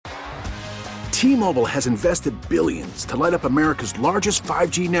T-Mobile has invested billions to light up America's largest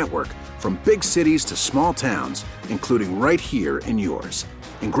 5G network, from big cities to small towns, including right here in yours.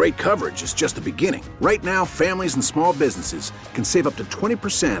 And great coverage is just the beginning. Right now, families and small businesses can save up to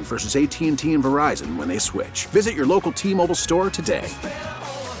 20% versus AT&T and Verizon when they switch. Visit your local T-Mobile store today.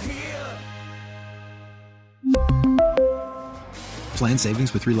 Plan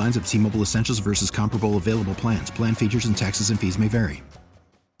savings with 3 lines of T-Mobile Essentials versus comparable available plans. Plan features and taxes and fees may vary.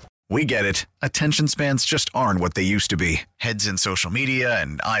 We get it. Attention spans just aren't what they used to be. Heads in social media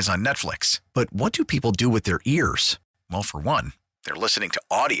and eyes on Netflix. But what do people do with their ears? Well, for one, they're listening to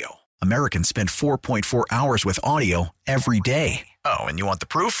audio. Americans spend 4.4 hours with audio every day. Oh, and you want the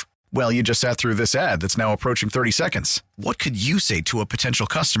proof? Well, you just sat through this ad that's now approaching 30 seconds. What could you say to a potential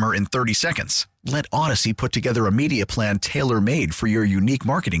customer in 30 seconds? Let Odyssey put together a media plan tailor-made for your unique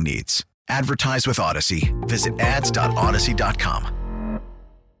marketing needs. Advertise with Odyssey. Visit ads.odyssey.com.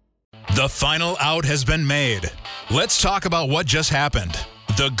 The final out has been made. Let's talk about what just happened.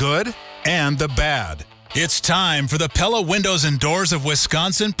 The good and the bad. It's time for the Pella Windows and Doors of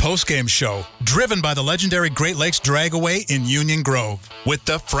Wisconsin postgame show, driven by the legendary Great Lakes Dragaway in Union Grove, with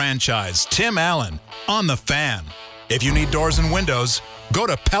the franchise, Tim Allen, on The Fan. If you need doors and windows, go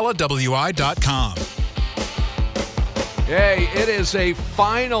to PellaWI.com. Hey, it is a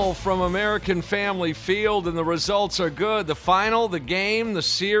final from American Family Field, and the results are good. The final, the game, the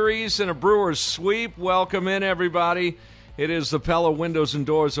series, and a Brewers sweep. Welcome in, everybody. It is the Pella Windows and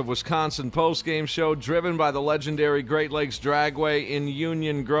Doors of Wisconsin postgame show, driven by the legendary Great Lakes Dragway in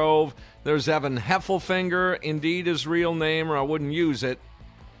Union Grove. There's Evan Heffelfinger, indeed his real name, or I wouldn't use it.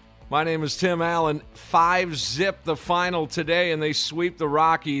 My name is Tim Allen. 5-zip the final today, and they sweep the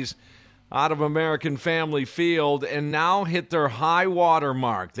Rockies out of American Family Field and now hit their high water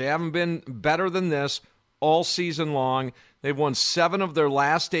mark. They haven't been better than this all season long. They've won 7 of their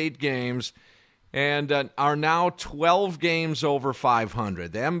last 8 games and are now 12 games over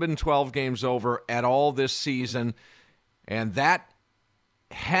 500. They haven't been 12 games over at all this season, and that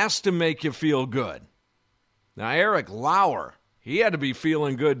has to make you feel good. Now, Eric Lauer, he had to be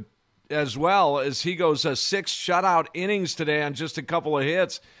feeling good as well, as he goes 6 shutout innings today on just a couple of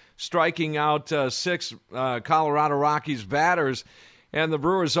hits, striking out 6 Colorado Rockies batters. And the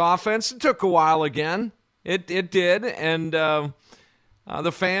Brewers offense, it took a while again. It did, and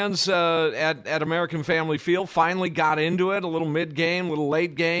the fans at American Family Field finally got into it, a little mid-game, a little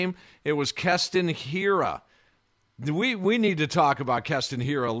late game. It was Keston Hiura. We need to talk about Keston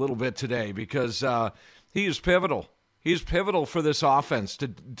Hiura a little bit today, because he is pivotal. He's pivotal for this offense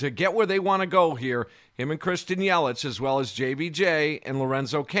to get where they want to go here. Him and Christian Yelich, as well as JBJ and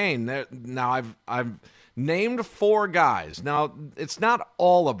Lorenzo Cain. Now, I've named 4 guys. Now, it's not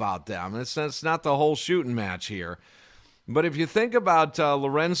all about them. It's not the whole shooting match here. But if you think about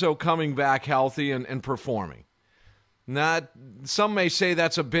Lorenzo coming back healthy and performing, some may say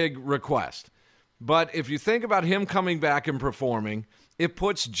that's a big request. But if you think about him coming back and performing, it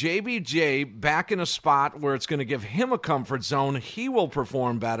puts JBJ back in a spot where it's going to give him a comfort zone. He will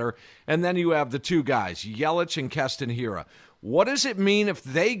perform better. And then you have the 2 guys, Yelich and Keston Hiura. What does it mean if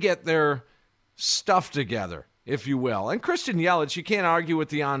they get their stuff together, if you will? And Christian Yelich, you can't argue with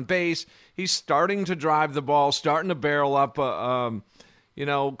the on base. He's starting to drive the ball, starting to barrel up,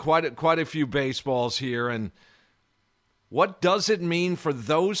 quite a few baseballs here. And what does it mean for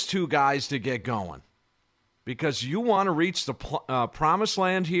those 2 guys to get going? Because you want to reach the promised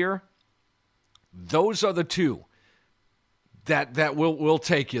land here. Those are the 2 that will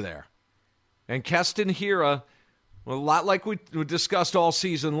take you there. And Keston Hiura, a lot like we discussed all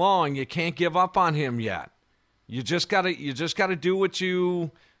season long, you can't give up on him yet. You just gotta do what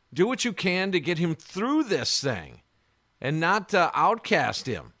you can to get him through this thing, and not outcast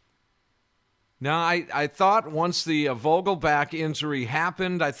him. Now, I thought once the Vogelback injury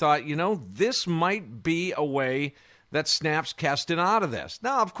happened, I thought, this might be a way that snaps Keston out of this.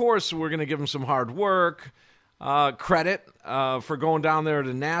 Now, of course, we're going to give him some hard work, credit for going down there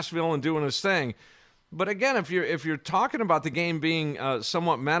to Nashville and doing his thing. But again, if you're talking about the game being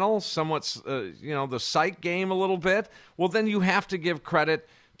somewhat mental, somewhat the sight game a little bit, well, then you have to give credit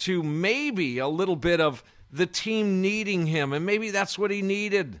to maybe a little bit of the team needing him, and maybe that's what he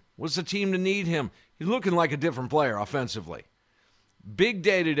needed, was the team to need him. He's looking like a different player offensively. Big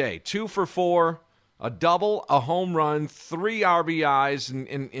day today, 2 for 4, a double, a home run, 3 RBIs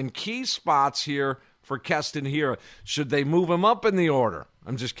in key spots here for Keston Hiura. Should they move him up in the order?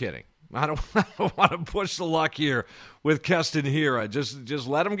 I'm just kidding. I don't want to push the luck here with Keston Hiura. Just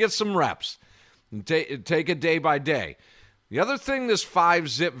let him get some reps and take it day by day. The other thing this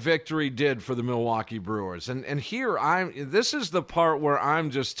 5-zip victory did for the Milwaukee Brewers, and here this is the part where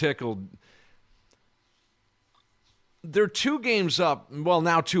I'm just tickled. they're 2 games up. Well,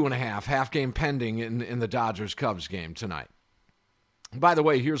 now 2.5, half game pending in the Dodgers-Cubs game tonight. By the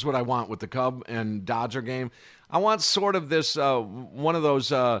way, here's what I want with the Cub and Dodger game. I want sort of this one of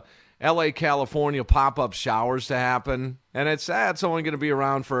those L.A., California pop-up showers to happen. And it's only going to be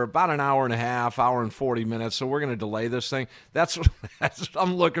around for about an hour and a half, hour and 40 minutes, so we're going to delay this thing. That's what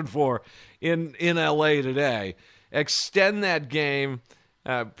I'm looking for in L.A. today. Extend that game.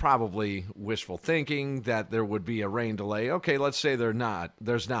 Probably wishful thinking that there would be a rain delay. Okay, let's say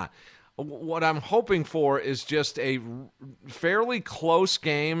there's not. What I'm hoping for is just a fairly close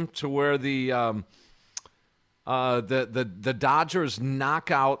game to where the Dodgers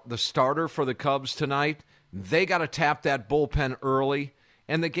knock out the starter for the Cubs tonight. They got to tap that bullpen early,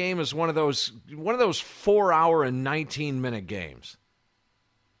 and the game is one of those 4-hour and 19-minute games.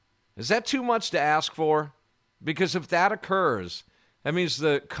 Is that too much to ask for? Because if that occurs, that means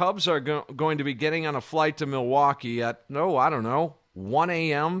the Cubs are going to be getting on a flight to Milwaukee at, 1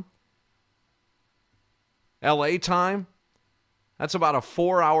 a.m. L.A. time. That's about a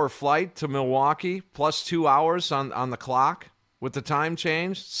 4-hour flight to Milwaukee, plus 2 hours on the clock with the time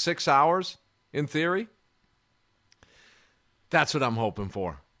change, 6 hours in theory. That's what I'm hoping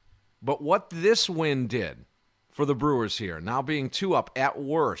for. But what this win did for the Brewers here, now being 2 up at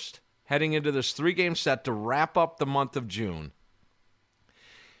worst, heading into this 3-game set to wrap up the month of June,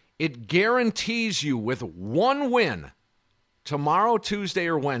 it guarantees you with 1 win tomorrow, Tuesday,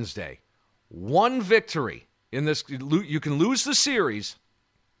 or Wednesday, 1 victory in this. You can lose the series,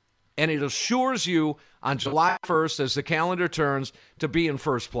 and it assures you on July 1st, as the calendar turns, to be in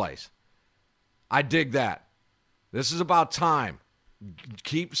first place. I dig that. This is about time.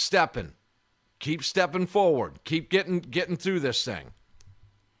 Keep stepping. Keep stepping forward. Keep getting through this thing.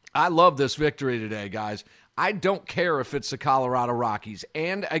 I love this victory today, guys. I don't care if it's the Colorado Rockies.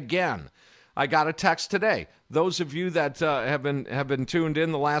 And again, I got a text today. Those of you that have been tuned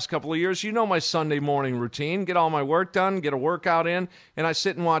in the last couple of years, you know my Sunday morning routine. Get all my work done, get a workout in, and I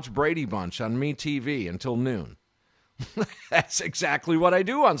sit and watch Brady Bunch on MeTV until noon. That's exactly what I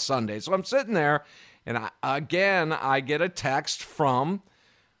do on Sunday. So I'm sitting there, and I get a text from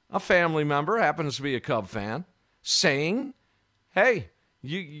a family member, happens to be a Cub fan, saying, hey,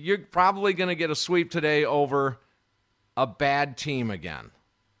 you're probably going to get a sweep today over a bad team again.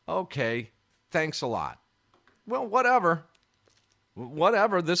 Okay, thanks a lot. Well, whatever.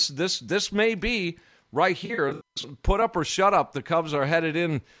 This may be right here. Put up or shut up. The Cubs are headed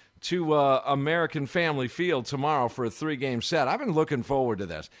in to American Family Field tomorrow for a 3-game set. I've been looking forward to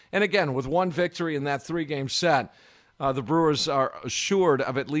this. And again, with 1 victory in that 3-game set, the Brewers are assured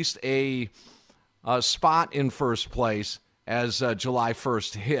of at least a spot in first place as July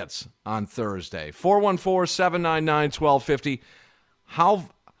 1st hits on Thursday. 414-799-1250. How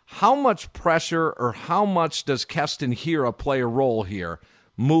much pressure or how much does Keston Hiura play a role here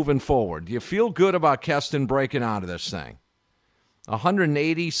moving forward? Do you feel good about Keston breaking out of this thing?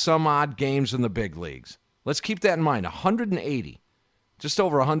 180 some odd games in the big leagues. Let's keep that in mind. 180. Just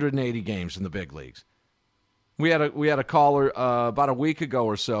over 180 games in the big leagues. We had a caller about a week ago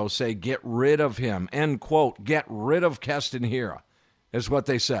or so say, get rid of him, end quote, get rid of Keston Hiura, is what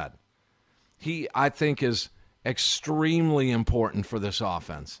they said. He, I think, is extremely important for this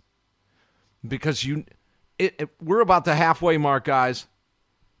offense because we're about the halfway mark, guys.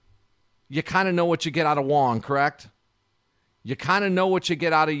 You kind of know what you get out of Wong, correct? You kind of know what you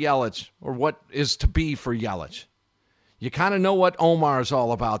get out of Yelich, or what is to be for Yelich. You kind of know what Omar is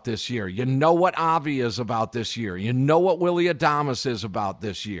all about this year. You know what Avi is about this year. You know what Willy Adames is about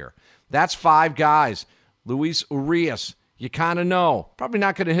this year. That's 5 guys. Luis Urias, you kind of know. Probably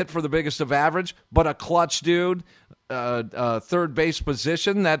not going to hit for the biggest of average, but a clutch dude, third base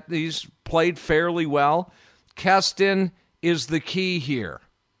position that he's played fairly well. Keston is the key here.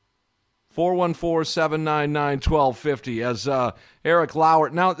 414-799-1250 as Eric Lauer.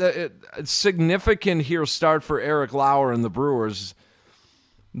 Now, it's significant here start for Eric Lauer and the Brewers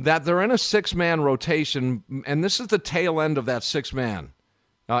that they're in a 6-man rotation, and this is the tail end of that 6-man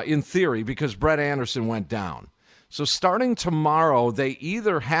in theory because Brett Anderson went down. So starting tomorrow, they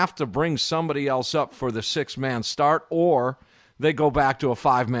either have to bring somebody else up for the 6-man start or they go back to a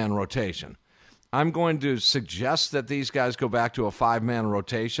 5-man rotation. I'm going to suggest that these guys go back to a 5-man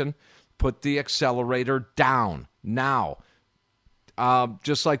rotation. Put the accelerator down now,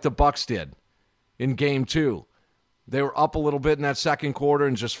 just like the Bucks did in Game 2. They were up a little bit in that second quarter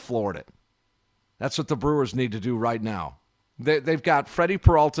and just floored it. That's what the Brewers need to do right now. They've got Freddie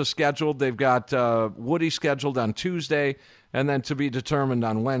Peralta scheduled. They've got Woody scheduled on Tuesday and then to be determined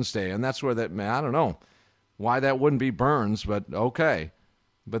on Wednesday. And that's where I don't know why that wouldn't be Burns, but okay.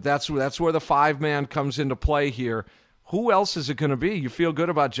 But that's where the 5-man comes into play here Who else is it going to be? You feel good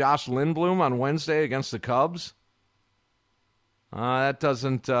about Josh Lindblom on Wednesday against the Cubs? That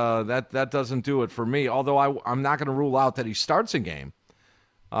doesn't do it for me. Although I'm not going to rule out that he starts a game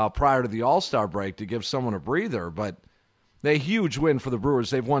prior to the All-Star break to give someone a breather. But a huge win for the Brewers.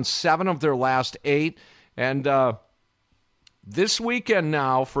 They've won 7 of their last 8. And this weekend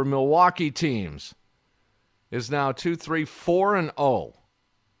now for Milwaukee teams is now 4-0.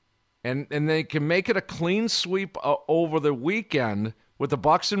 And they can make it a clean sweep over the weekend with the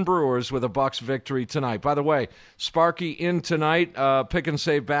Bucks and Brewers with a Bucks victory tonight. By the way, Sparky in tonight, Pick and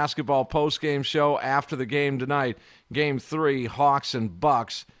Save basketball postgame show after the game tonight. Game 3, Hawks and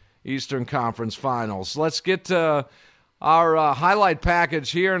Bucks, Eastern Conference Finals. Let's get to our highlight package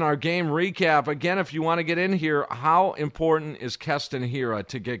here and our game recap. Again, if you want to get in here, how important is Keston Hiura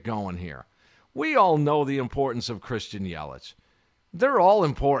to get going here? We all know the importance of Christian Yelich. They're all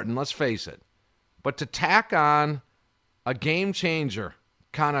important, let's face it. But to tack on a game changer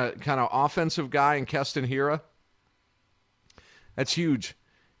kind of offensive guy in Keston Hiura, that's huge.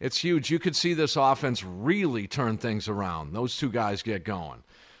 It's huge. You could see this offense really turn things around. Those two guys get going.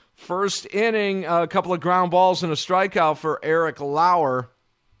 First inning, a couple of ground balls and a strikeout for Eric Lauer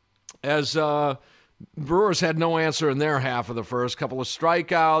as Brewers had no answer in their half of the first. Couple of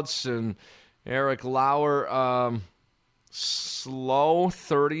strikeouts, and Eric Lauer slow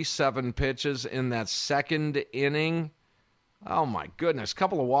 37 pitches in that second inning. Oh, my goodness.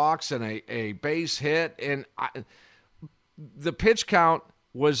 Couple of walks and a base hit. And the pitch count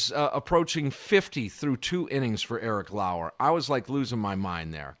was approaching 50 through 2 innings for Eric Lauer. I was like losing my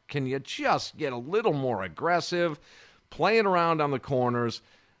mind there. Can you just get a little more aggressive, playing around on the corners?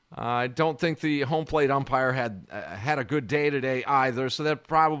 I don't think the home plate umpire had a good day today either, so that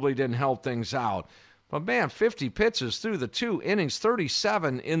probably didn't help things out. But, man, 50 pitches through the 2 innings,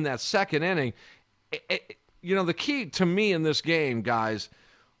 37 in that second inning. The key to me in this game, guys,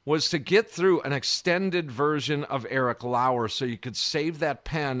 was to get through an extended version of Eric Lauer so you could save that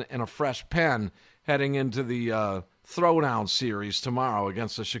pen and a fresh pen heading into the throwdown series tomorrow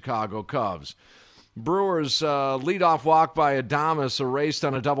against the Chicago Cubs. Brewers leadoff walk by Adames erased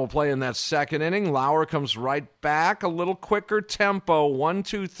on a double play in that second inning. Lauer comes right back, a little quicker tempo,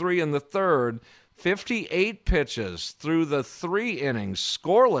 1-2-3 in the third. 58 pitches through the 3 innings,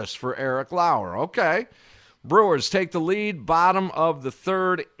 scoreless for Eric Lauer. Okay. Brewers take the lead, bottom of the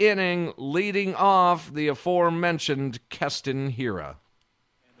third inning, leading off the aforementioned Keston Hiura.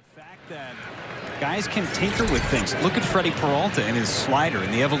 And the fact that guys can tinker with things. Look at Freddie Peralta and his slider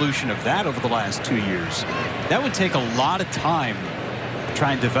and the evolution of that over the last 2 years. That would take a lot of time to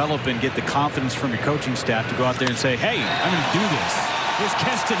try and develop and get the confidence from your coaching staff to go out there and say, hey, I'm going to do this. Here's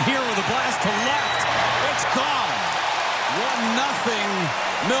Keston Hiura with a blast to left. It's gone.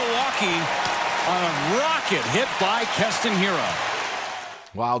 1-0 Milwaukee. On a rocket hit by Keston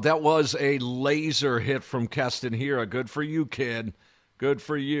Hiura. Wow, that was a laser hit from Keston Hiura. Good for you, kid. Good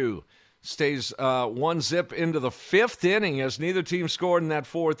for you. Stays 1-0 into the 5th inning as neither team scored in that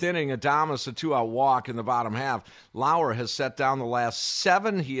 4th inning. Adames, a 2-out walk in the bottom half. Lauer has set down the last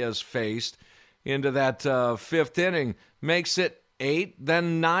 7 he has faced into that 5th inning. Makes it 8,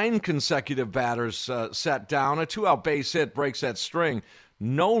 then 9 consecutive batters set down. A 2-out base hit breaks that string.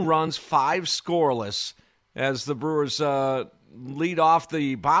 No runs, 5 scoreless as the Brewers lead off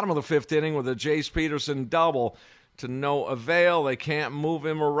the bottom of the 5th inning with a Jace Peterson double to no avail. They can't move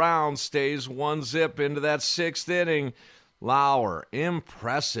him around. Stays 1-0 into that 6th inning. Lauer,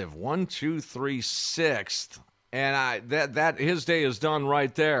 impressive. 1-2-3 6th. And that his day is done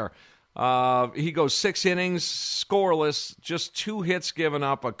right there. He goes 6 innings, scoreless, just 2 hits given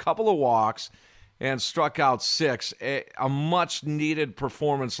up, a couple of walks, and struck out 6. A much-needed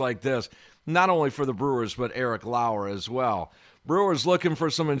performance like this, not only for the Brewers, but Eric Lauer as well. Brewers looking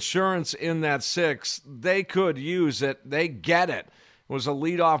for some insurance in that 6th. They could use it. They get it. It was a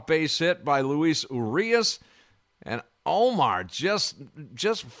leadoff base hit by Luis Urias, and Omar just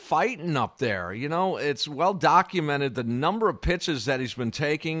fighting up there. You know, it's well documented the number of pitches that he's been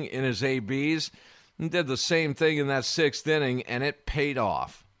taking in his ABs. He did the same thing in that 6th inning, and it paid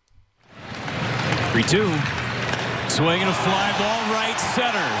off. 3-2. Swinging a fly ball right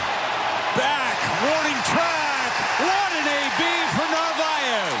center. Back, warning track. What an AB for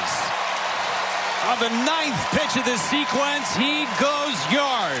Narvaez. On the 9th pitch of this sequence, he goes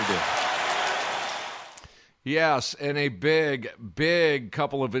yard. Yes, and a big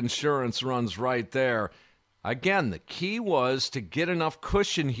couple of insurance runs right there. Again, the key was to get enough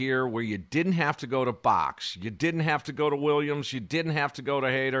cushion here where you didn't have to go to Box. You didn't have to go to Williams. You didn't have to go to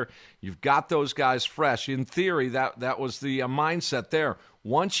Hader. You've got those guys fresh. In theory, that was the mindset there.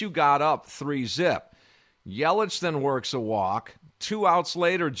 Once you got up 3-0, Yelich then works a walk. 2 outs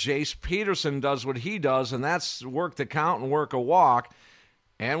later, Jace Peterson does what he does, and that's work the count and work a walk.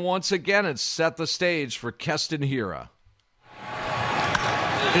 And once again, it's set the stage for Keston Hiura.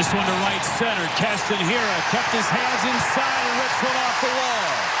 This one to right center. Keston Hiura kept his hands inside and rips one off the wall.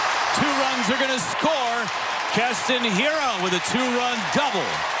 2 runs are going to score. Keston Hiura with a 2-run double.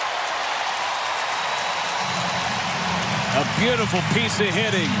 A beautiful piece of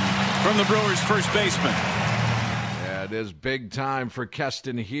hitting from the Brewers' first baseman. Yeah, it is big time for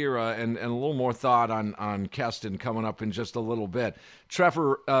Keston Hiura, and a little more thought on Keston coming up in just a little bit.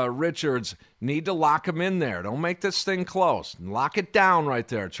 Trevor Richards, need to lock him in there. Don't make this thing close. Lock it down right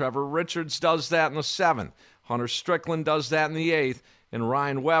there. Trevor Richards does that in the 7th. Hunter Strickland does that in the 8th. And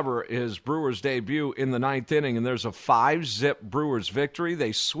Ryan Weber, his Brewers debut in the 9th inning, and there's a 5-zip Brewers victory.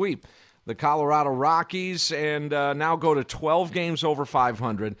 They sweep the Colorado Rockies and now go to 12 games over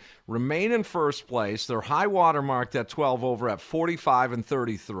 500, remain in first place. Their high water mark, that 12 over, at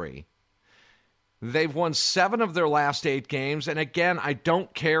 45-33. They've won 7 of their last 8 games, and again, I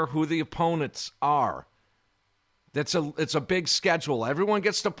don't care who the opponents are. It's a big schedule. Everyone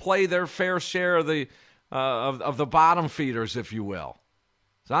gets to play their fair share of the bottom feeders, if you will.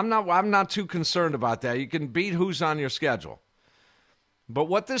 So I'm not too concerned about that. You can beat who's on your schedule. But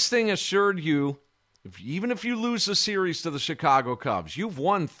what this thing assured you, even if you lose the series to the Chicago Cubs, you've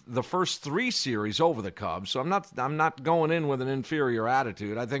won the first 3 series over the Cubs. So I'm not going in with an inferior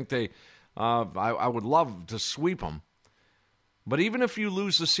attitude. I think I would love to sweep them. But even if you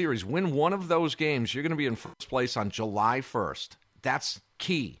lose the series, win one of those games, you're going to be in first place on July 1st. That's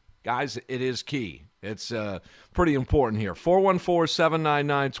key. Guys, it is key. It's pretty important here.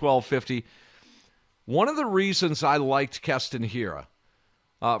 414-799-1250. One of the reasons I liked Keston Hiura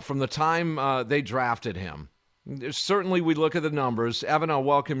from the time they drafted him, certainly we look at the numbers. Evan, I'll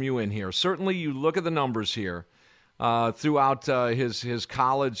welcome you in here. Certainly you look at the numbers here throughout his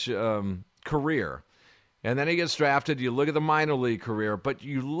college career. And then he gets drafted. You look at the minor league career, but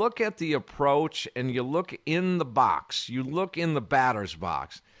you look at the approach and you look in the box. You look in the batter's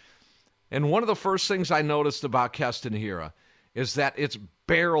box. And one of the first things I noticed about Keston Hiura is that it's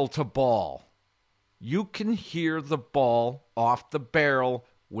barrel to ball. You can hear the ball off the barrel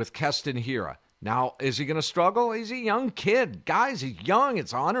with Keston Hiura. Now, is he going to struggle? He's a young kid. Guys, he's young.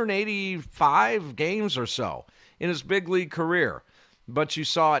 It's 185 games or so in his big league career. But you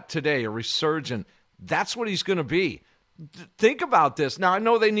saw it today, a resurgent. That's what he's going to be. Think about this. Now, I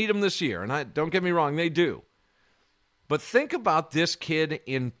know they need him this year, and don't get me wrong, they do. But think about this kid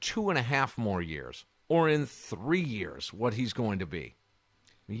in 2.5 more years, or in 3 years, what he's going to be.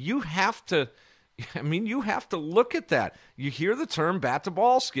 You have to look at that. You hear the term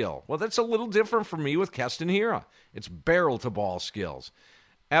bat-to-ball skill. Well, that's a little different for me with Keston Hiura. It's barrel-to-ball skills.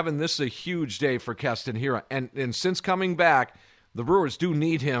 Evan, this is a huge day for Keston Hiura. And since coming back, the Brewers do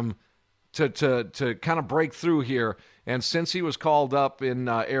need him to kind of break through here. And since he was called up in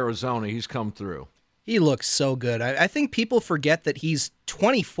Arizona, he's come through. He looks so good. I think people forget that he's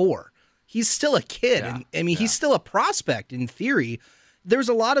 24. He's still a kid. Yeah. And, he's still a prospect in theory. There's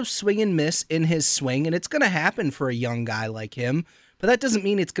a lot of swing and miss in his swing, and it's going to happen for a young guy like him. But that doesn't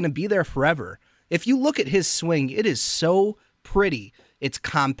mean it's going to be there forever. If you look at his swing, it is so pretty. It's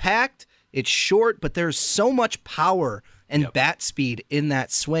compact, it's short, but there's so much power and bat speed in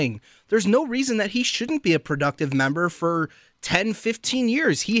that swing. There's no reason that he shouldn't be a productive member for 10, 15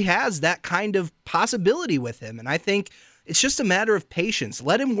 years. He has that kind of possibility with him. And I think it's just a matter of patience.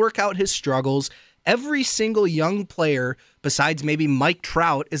 Let him work out his struggles. Every single young player, besides maybe Mike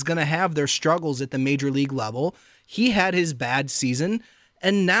Trout, is going to have their struggles at the major league level. He had his bad season,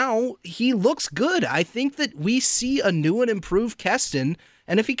 and now he looks good. I think that we see a new and improved Keston.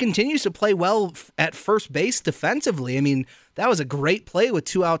 And if he continues to play well at first base defensively, I mean, that was a great play with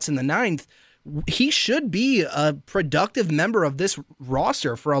 2 outs in the 9th. He should be a productive member of this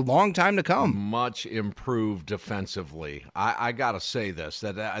roster for a long time to come. Much improved defensively. I got to say this,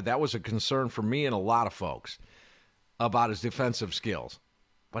 that was a concern for me and a lot of folks about his defensive skills.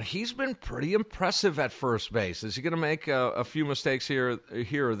 But he's been pretty impressive at first base. Is he going to make a few mistakes here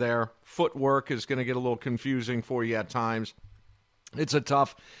or there? Footwork is going to get a little confusing for you at times. It's a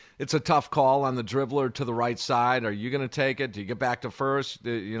tough call on the dribbler to the right side. Are you going to take it? Do you get back to first?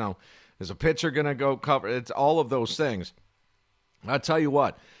 Is a pitcher going to go cover? It's all of those things. I'll tell you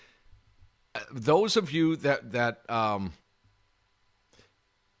what. Those of you that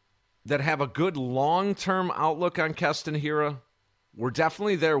have a good long-term outlook on Keston Hiura, we're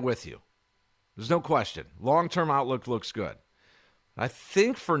definitely there with you. There's no question. Long-term outlook looks good. I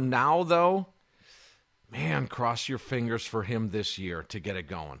think for now, though, man, cross your fingers for him this year to get it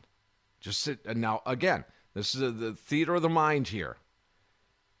going. Just sit. And now, again, this is the theater of the mind here.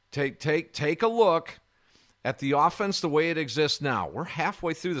 Take a look at the offense the way it exists now. We're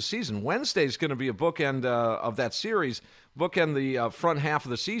halfway through the season. Wednesday's going to be a bookend of that series, bookend the front half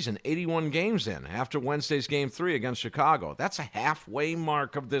of the season, 81 games in after Wednesday's Game 3 against Chicago. That's a halfway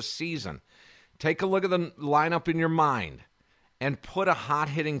mark of this season. Take a look at the lineup in your mind and put a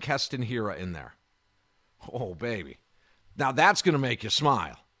hot-hitting Keston Hiura in there. Oh, baby. Now that's going to make you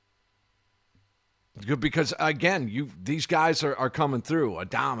smile. Because, again, these guys are coming through.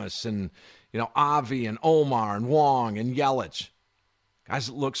 Adames and, Avi and Omar and Wong and Yelich. Guys,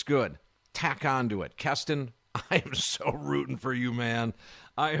 it looks good. Tack onto it. Keston, I am so rooting for you, man.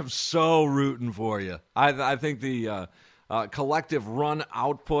 I am so rooting for you. I think the collective run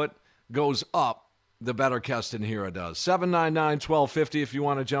output goes up the better Keston Hiura does. 799-1250 if you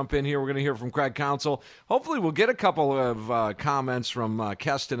want to jump in here. We're going to hear from Craig Counsell. Hopefully we'll get a couple of comments from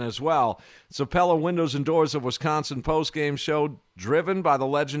Keston as well. It's the Pella Windows and Doors of Wisconsin postgame show driven by the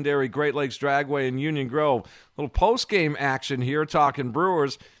legendary Great Lakes Dragway in Union Grove. A little postgame action here talking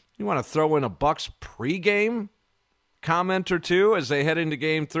Brewers. You want to throw in a Bucks pregame comment or two as they head into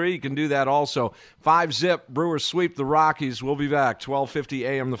Game 3? You can do that also. 5-zip, Brewers sweep the Rockies. We'll be back, 1250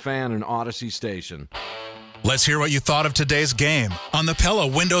 AM The Fan and Odyssey Station. Let's hear what you thought of today's game on the Pella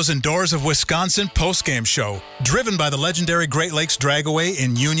Windows and Doors of Wisconsin postgame show, driven by the legendary Great Lakes Dragway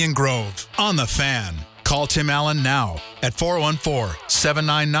in Union Grove. On The Fan. Call Tim Allen now at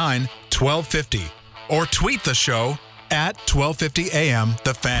 414-799-1250 or tweet the show at 1250 AM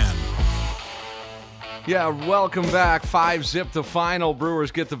The Fan. Yeah, welcome back. 5-zip the final. Brewers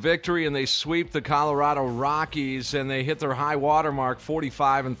get the victory, and they sweep the Colorado Rockies, and they hit their high water mark,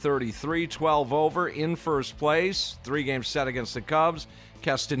 45-33, 12 over, in first place. 3-game set against the Cubs.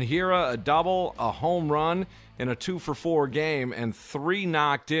 Keston Hiura, a double, a home run, in a 2-for-4 game, and 3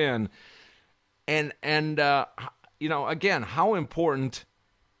 knocked in. And again, how important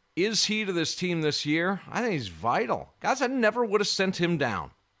is he to this team this year? I think he's vital. Guys, I never would have sent him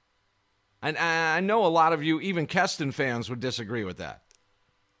down. And I know a lot of you, even Keston fans, would disagree with that.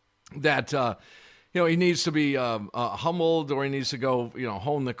 That, he needs to be humbled, or he needs to go,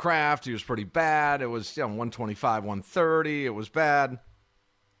 hone the craft. He was pretty bad. It was 125, 130. It was bad.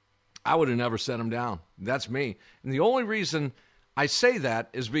 I would have never sent him down. That's me. And the only reason I say that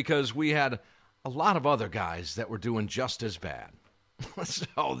is because we had a lot of other guys that were doing just as bad.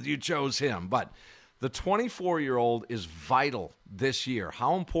 So you chose him. But the 24-year-old is vital this year.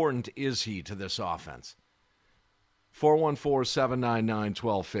 How important is he to this offense?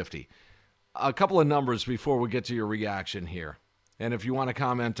 414-799-1250. A couple of numbers before we get to your reaction here. And if you want to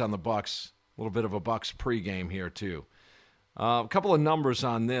comment on the Bucks, a little bit of a Bucks pregame here too. A couple of numbers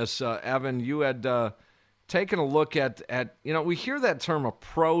on this. Evan, you had taken a look at we hear that term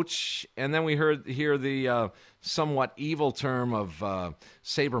approach, and then we hear the somewhat evil term of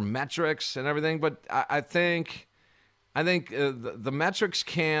sabermetrics and everything. But I think the metrics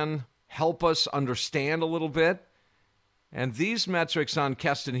can help us understand a little bit. And these metrics on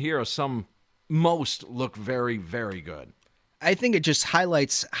Keston Hiura, most look very, very good. I think it just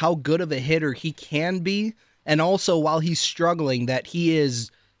highlights how good of a hitter he can be, and also while he's struggling, that he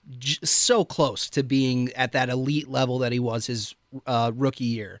is so close to being at that elite level that he was his rookie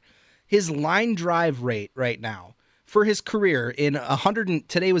year. His line drive rate right now for his career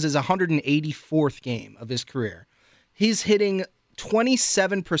today was his 184th game of his career. He's hitting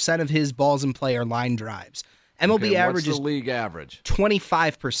 27% of his balls in play are line drives. MLB average is the league average?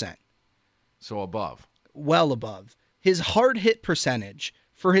 25%. So above. Well above. His hard hit percentage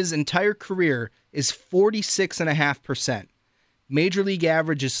for his entire career is 46.5%. Major league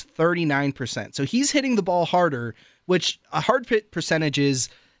average is 39%. So he's hitting the ball harder, which a hard hit percentage is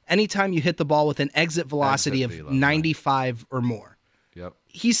anytime you hit the ball with an exit velocity of 95 or more. Yep.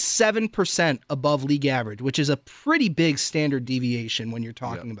 He's 7% above league average, which is a pretty big standard deviation when you're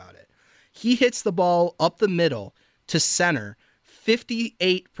talking about it. He hits the ball up the middle to center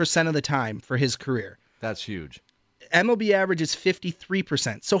 58% of the time for his career. That's huge. MLB average is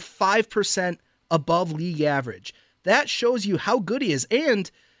 53%, so 5% above league average. That shows you how good he is,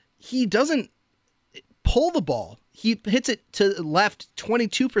 and he doesn't pull the ball. He hits it to left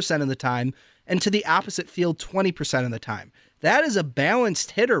 22% of the time and to the opposite field 20% of the time. That is a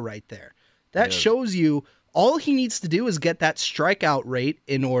balanced hitter right there. That shows you all he needs to do is get that strikeout rate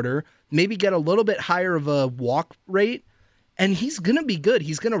in order, maybe get a little bit higher of a walk rate, and he's going to be good.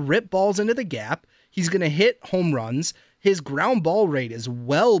 He's going to rip balls into the gap. He's going to hit home runs. His ground ball rate is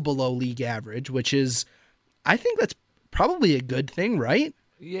well below league average, which is, I think that's probably a good thing, right?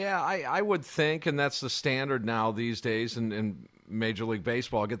 Yeah, I would think, and that's the standard now these days, and Major League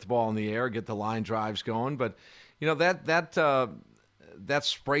Baseball. Get the ball in the air, get the line drives going. But, that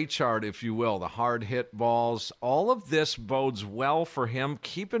spray chart, if you will, the hard hit balls, all of this bodes well for him.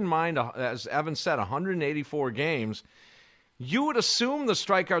 Keep in mind, as Evan said, 184 games. You would assume the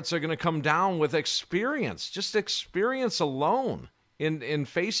strikeouts are going to come down with experience, just experience alone in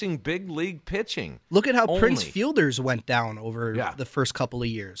facing big league pitching. Look at how Prince Fielders went down over the first couple of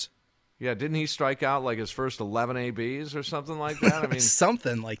years. Yeah, didn't he strike out like his first 11 ABs or something like that? I mean,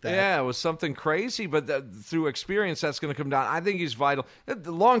 something like that. Yeah, it was something crazy, but through experience, that's going to come down. I think he's vital.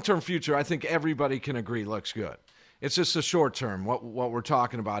 The long-term future, I think everybody can agree, looks good. It's just the short-term, what we're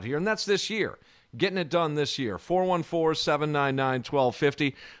talking about here, and that's this year. Getting it done this year.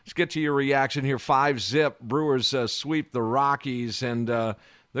 414-799-1250. Let's get to your reaction here. 5-zip. Brewers sweep the Rockies, and they're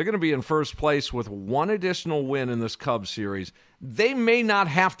going to be in first place with one additional win in this Cubs series. They may not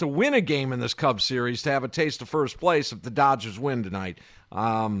have to win a game in this Cubs series to have a taste of first place if the Dodgers win tonight.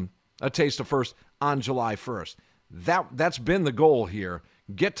 A taste of first on July 1st. That's been the goal here.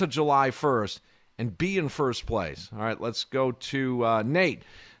 Get to July 1st and be in first place. All right, let's go to Nate.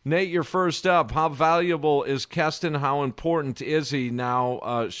 Nate, you're first up. How valuable is Keston? How important is he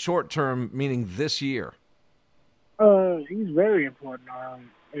now, short-term, meaning this year? He's very important,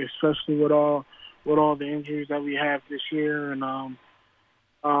 especially with all the injuries that we have this year. And I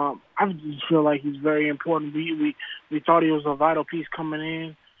just feel like he's very important. We thought he was a vital piece coming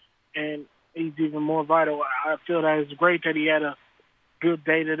in, and he's even more vital. I feel that it's great that he had a good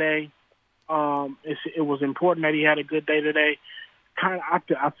day today. It was important that he had a good day today. I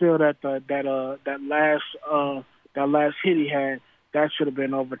feel that that last hit he had, that should have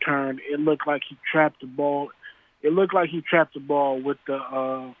been overturned. It looked like he trapped the ball. It looked like he trapped the ball with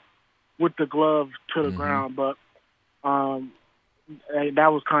the glove to the ground, but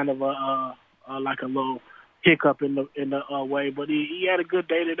that was kind of like a little hiccup in the way. But he had a good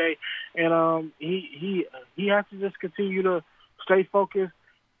day today, and he has to just continue to stay focused.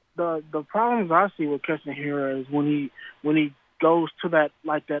 The problems I see with Keston Hiura is when he goes to that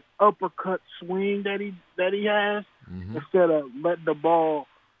uppercut swing that he has, instead of letting the ball,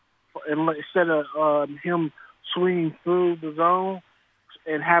 and instead of him swinging through the zone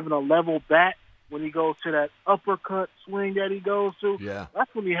and having a level bat when he goes to that uppercut swing that he goes to. Yeah,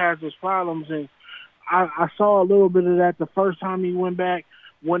 that's when he has his problems. And I saw a little bit of that the first time he went down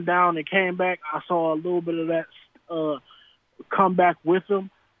and came back. I saw a little bit of that come back with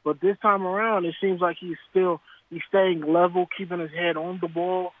him. But this time around, it seems like he's staying level, keeping his head on the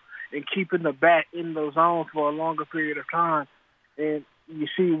ball, and keeping the bat in the zone for a longer period of time. And you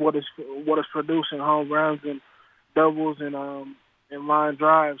see what is producing home runs and doubles and line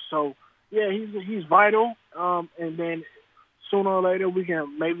drives. So yeah, he's vital. And then sooner or later we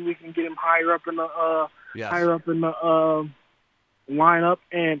can get him higher up in the lineup,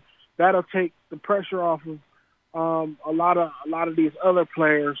 and that'll take the pressure off of a lot of these other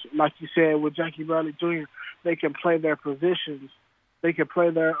players. Like you said, with Jackie Bradley Jr., they can play their positions. They can play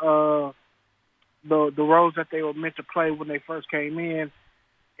their the roles that they were meant to play when they first came in,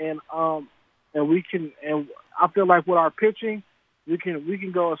 and we can. And I feel like with our pitching, we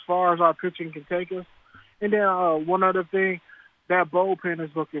can go as far as our pitching can take us. And then one other thing, that bullpen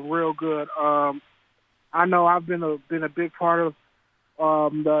is looking real good. I know I've been a big part of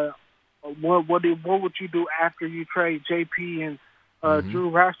the. What would you do after you trade JP and Drew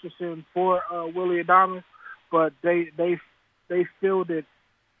Rasmussen for Willy Adames? But they fielded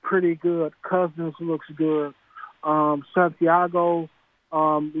pretty good. Cousins looks good. Santiago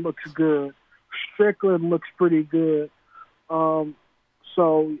looks good. Strickland looks pretty good. So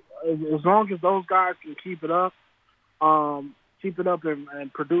as long as those guys can keep it up and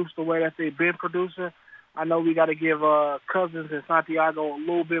produce the way that they've been producing, I know we got to give Cousins and Santiago a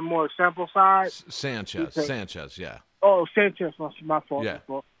little bit more sample size. Sanchez, yeah. Oh, Sanchez, my fault. Yeah.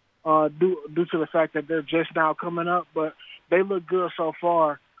 Due to the fact that they're just now coming up, but they look good so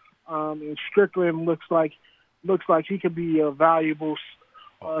far. And Strickland looks like he could be a valuable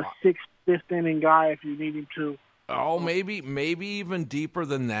sixth, fifth inning guy if you need him to. Oh, maybe even deeper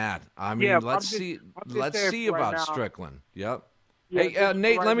than that. I mean, let's see about Strickland. Yep. Yeah, hey,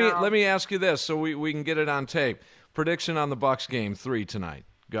 Nate, right let me ask you this so we can get it on tape. Prediction on the Bucs game 3 tonight.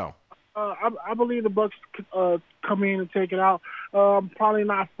 Go. I believe the Bucs come in and take it out. Probably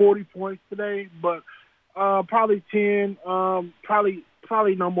not 40 points today, but probably 10. Probably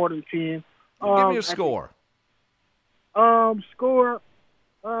no more than 10. Give me a score. Score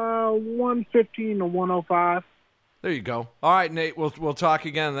 115 to 105. There you go. All right, Nate, we'll talk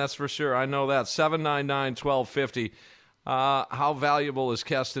again, that's for sure. I know that. 799-1250. How valuable is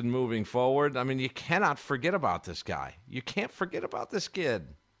Keston moving forward? I mean, you cannot forget about this guy. You can't forget about this kid.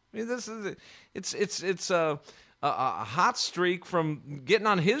 I mean, it's a hot streak from getting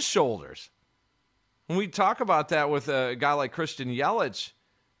on his shoulders. When we talk about that with a guy like Christian Yelich,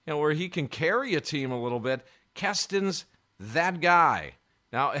 where he can carry a team a little bit, Keston's that guy.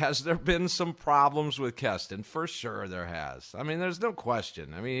 Now, has there been some problems with Keston? For sure there has. I mean, there's no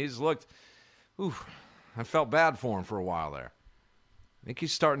question. I mean, he's looked, I felt bad for him for a while there. I think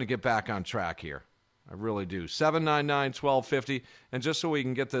he's starting to get back on track here. I really do. 799-1250. And just so we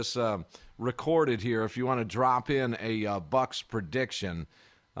can get this recorded here, if you want to drop in a Bucks prediction,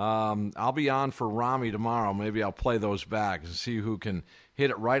 I'll be on for Rami tomorrow. Maybe I'll play those back and see who can hit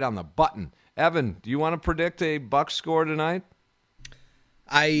it right on the button. Evan, do you want to predict a Bucks score tonight?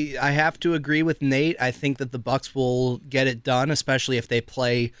 I have to agree with Nate. I think that the Bucks will get it done, especially if they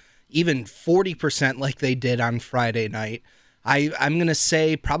play even 40% like they did on Friday night. I'm going to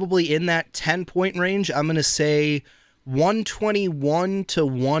say probably in that 10-point range. I'm going to say 121 to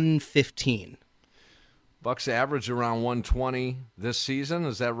 115. Bucks average around 120 this season.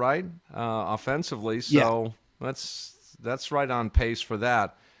 Is that right? Offensively. So yeah. That's right on pace for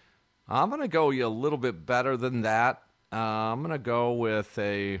that. I'm going to go a little bit better than that. I'm going to go with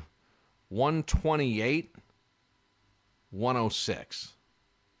a 128, 106.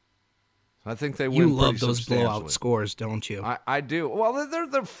 I think they win. You love those blowout scores, don't you? I do. Well, they're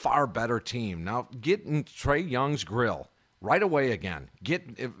the far better team. Now, get in Trae Young's grill right away again.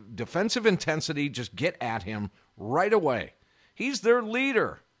 Get defensive intensity. Just get at him right away. He's their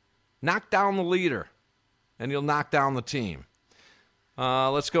leader. Knock down the leader, and you'll knock down the team.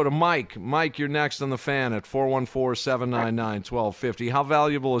 Let's go to Mike. Mike, you're next on the Fan at 414-799-1250. How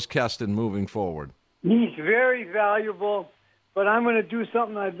valuable is Keston moving forward? He's very valuable, but I'm going to do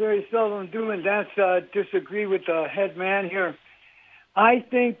something I very seldom do, and that's disagree with the head man here. I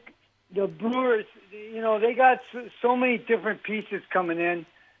think the Brewers, they got so many different pieces coming in.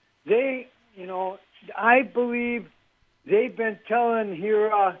 I believe they've been telling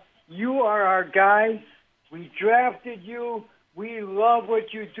Hiura, you are our guy. We drafted you. We love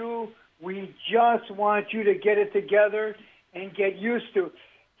what you do. We just want you to get it together and get used to.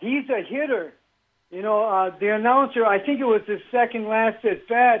 He's a hitter. The announcer, I think it was the second last at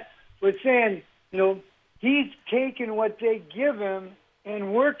bat, was saying, he's taking what they give him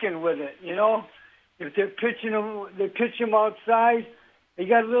and working with it. If they're pitching him, they pitch him outside. He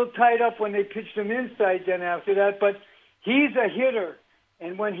got a little tied up when they pitched him inside then after that. But he's a hitter.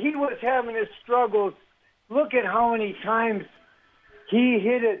 And when he was having his struggles, look at how many times he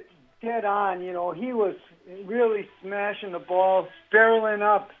hit it dead on. He was really smashing the ball, barreling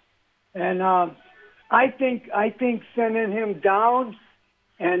up. And I think sending him down,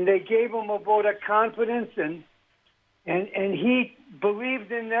 and they gave him a vote of confidence, and he believed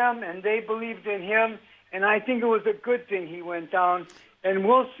in them, and they believed in him. And I think it was a good thing he went down. And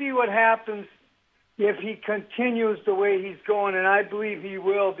we'll see what happens if he continues the way he's going, and I believe he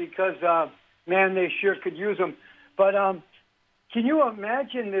will because, they sure could use him. But can you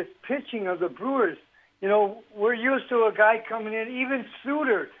imagine this pitching of the Brewers? We're used to a guy coming in, even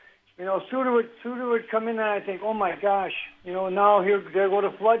Suter. Suter would come in and I think, oh my gosh, now here they go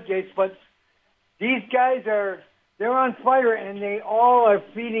to floodgates. But these guys they're on fire, and they all are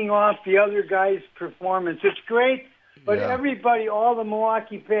feeding off the other guy's performance. It's great, but everybody, all the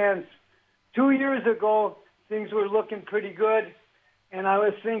Milwaukee fans, 2 years ago, things were looking pretty good, and I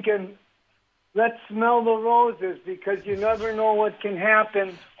was thinking, let's smell the roses because you never know what can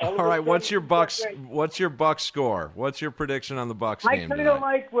happen. All right, what's your Bucks score? What's your prediction on the Bucks game? I kind of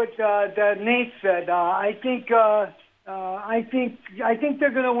like what that Nate said. I think they're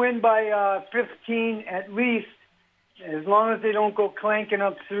going to win by 15 at least, as long as they don't go clanking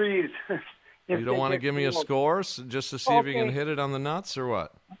up threes. You don't want to give me a score just to see if you can hit it on the nuts or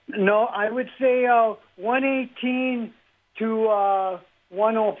what? No, I would say 118 to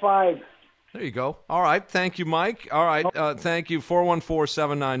 105. There you go. All right. Thank you, Mike. All right. Thank you.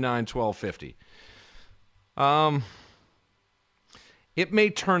 414-799-1250. It may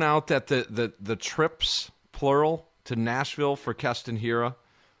turn out that the trips, plural, to Nashville for Keston Hiura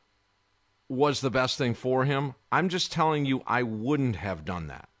was the best thing for him. I'm just telling you I wouldn't have done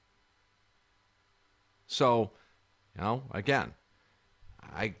that. So, again,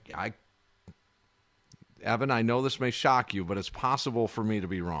 Evan, I know this may shock you, but it's possible for me to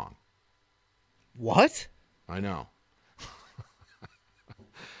be wrong. What? I know.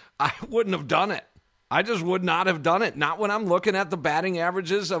 I wouldn't have done it. I just would not have done it. Not when I'm looking at the batting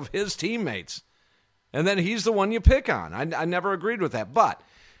averages of his teammates. And then he's the one you pick on. I never agreed with that. But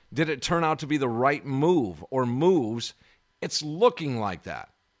did it turn out to be the right move or moves? It's looking like that.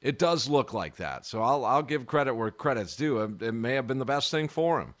 It does look like that. So I'll give credit where credit's due. It may have been the best thing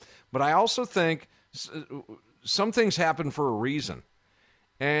for him. But I also think some things happen for a reason.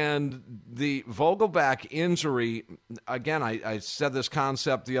 And the Vogelbach injury, again, I said this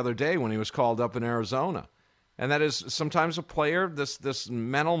concept the other day when he was called up in Arizona. And that is sometimes a player, this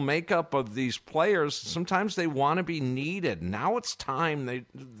mental makeup of these players, sometimes they want to be needed. Now it's time.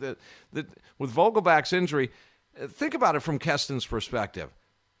 With Vogelbach's injury, think about it from Keston's perspective.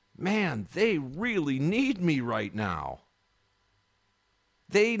 Man, they really need me right now.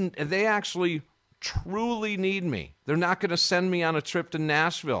 They actually truly need me. They're not going to send me on a trip to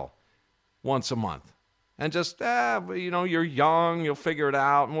Nashville once a month and just, you're young, you'll figure it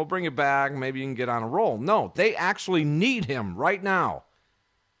out, and we'll bring you back, maybe you can get on a roll. No, they actually need him right now.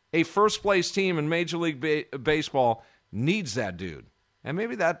 A first-place team in Major League Baseball needs that dude, and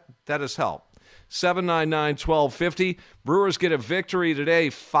maybe that has helped. 799-1250. Brewers get a victory today,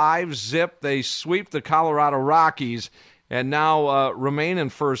 5-0. They sweep the Colorado Rockies and now remain in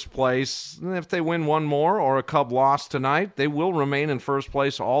first place. If they win one more or a Cub loss tonight, they will remain in first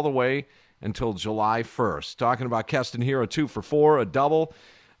place all the way until July 1st. Talking about Keston Hiura, 2 for 4, a double,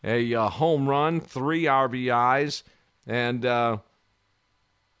 a home run, 3 RBIs. And,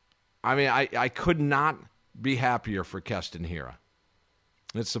 I could not be happier for Keston Hiura.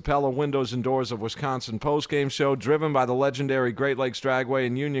 It's the Pella Windows and Doors of Wisconsin postgame show, driven by the legendary Great Lakes Dragway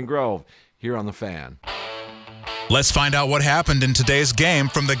in Union Grove, here on The Fan. Let's find out what happened in today's game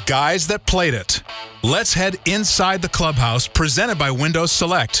from the guys that played it. Let's head inside the clubhouse, presented by Windows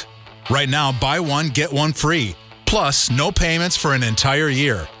Select. Right now, buy one, get one free. Plus, no payments for an entire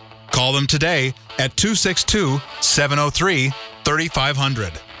year. Call them today at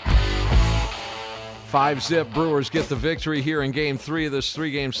 262-703-3500. 5-0 Brewers get the victory here in Game 3 of this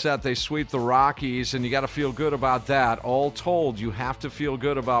 3-game set. They sweep the Rockies, and you got to feel good about that. All told, you have to feel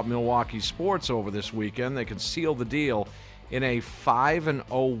good about Milwaukee sports over this weekend. They could seal the deal in a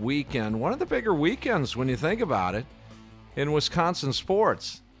 5-0 weekend. One of the bigger weekends when you think about it in Wisconsin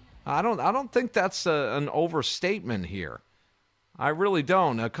sports. I don't think that's an overstatement here. I really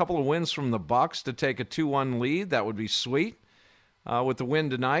don't. A couple of wins from the Bucks to take a 2-1 lead, that would be sweet. With the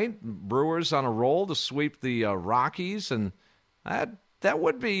win tonight, Brewers on a roll to sweep the Rockies, and that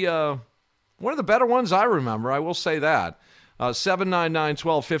would be one of the better ones I remember. I will say that.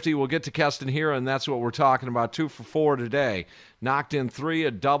 799-1250. We'll get to Keston Hiura, and that's what we're talking about. 2 for 4 today. Knocked in 3,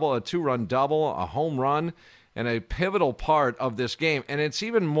 a double, a 2-run double, a home run, and a pivotal part of this game. And it's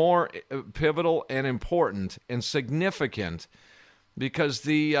even more pivotal and important and significant because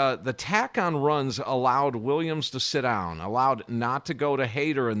the tack on runs allowed Williams to sit down, allowed not to go to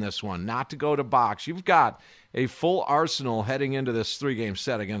Hader in this one, not to go to Box. You've got a full arsenal heading into this 3-game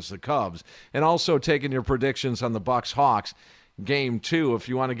set against the Cubs, and also taking your predictions on the Bucks-Hawks Game 2. If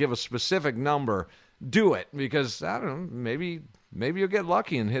you want to give a specific number, do it, because, I don't know, maybe you'll get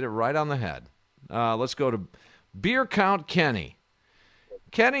lucky and hit it right on the head. Let's go to Beer Count Kenny.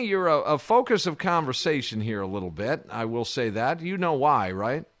 Kenny, you're a focus of conversation here a little bit. I will say that. You know why,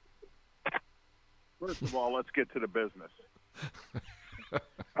 right? First of all, let's get to the business.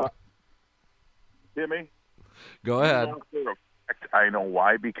 Hear me? Go ahead. I know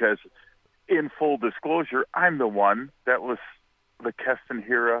why, because in full disclosure, I'm the one that was the Keston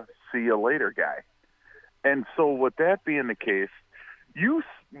Hiura see you later guy. And so with that being the case, you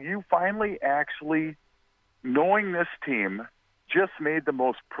finally actually, knowing this team, just made the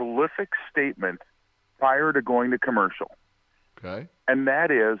most prolific statement prior to going to commercial. Okay. And that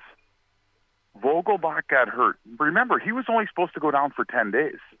is, Vogelbach got hurt. Remember, he was only supposed to go down for 10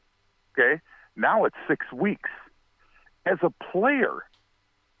 days. Okay? Now it's 6 weeks. As a player,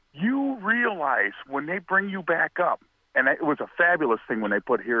 you realize when they bring you back up, and it was a fabulous thing when they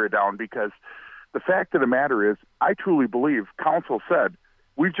put Hiura down, because the fact of the matter is, I truly believe, Counsell said,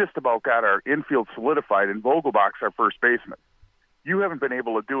 we've just about got our infield solidified, and Vogelbach's our first baseman. You haven't been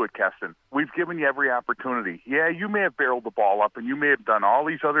able to do it, Keston. We've given you every opportunity. Yeah, you may have barreled the ball up, and you may have done all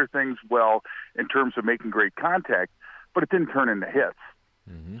these other things well in terms of making great contact, but it didn't turn into hits.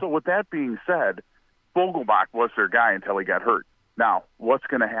 Mm-hmm. So with that being said, Vogelbach was their guy until he got hurt. Now, what's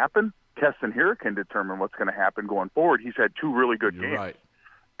going to happen? Keston Hiura can determine what's going to happen going forward. He's had 2 really good games. Right.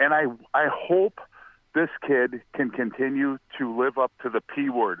 And I hope this kid can continue to live up to the P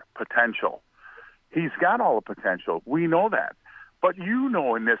word, potential. He's got all the potential. We know that. But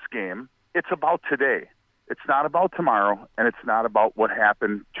in this game, it's about today. It's not about tomorrow, and it's not about what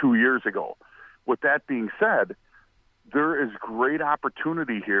happened 2 years ago. With that being said, there is great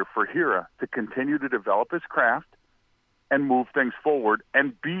opportunity here for Hiura to continue to develop his craft and move things forward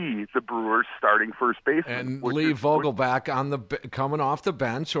and be the Brewers' starting first baseman. And leave Vogelbach coming off the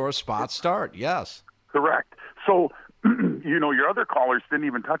bench or a spot start, yes. Correct. So, your other callers didn't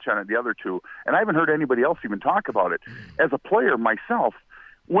even touch on it, the other two, and I haven't heard anybody else even talk about it. As a player myself,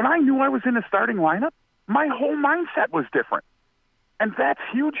 when I knew I was in the starting lineup, my whole mindset was different. And that's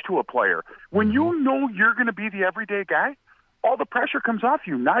huge to a player. When you know you're going to be the everyday guy, all the pressure comes off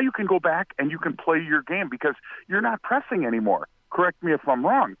you. Now you can go back and you can play your game because you're not pressing anymore. Correct me if I'm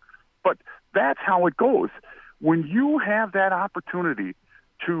wrong. But that's how it goes. When you have that opportunity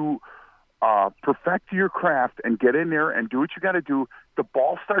to perfect your craft and get in there and do what you got to do, the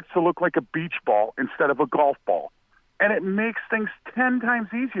ball starts to look like a beach ball instead of a golf ball. And it makes things 10 times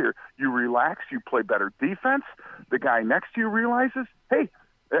easier. You relax, you play better defense. The guy next to you realizes, hey,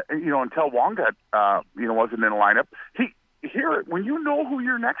 until Wong got, wasn't in the lineup, when you know who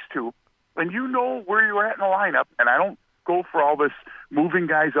you're next to and you know where you're at in the lineup, and I don't go for all this moving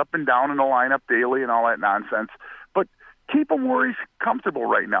guys up and down in the lineup daily and all that nonsense, but keep him where he's comfortable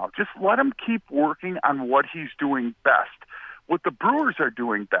right now. Just let him keep working on what he's doing best. What the Brewers are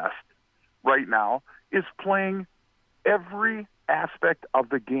doing best right now is playing every aspect of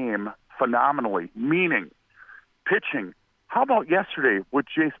the game phenomenally, meaning pitching. How about yesterday with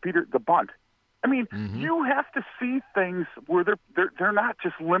Jace Peter, the bunt? I mean, you have to see things where they're not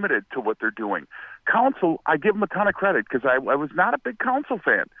just limited to what they're doing. Counsell, I give him a ton of credit because I was not a big Counsell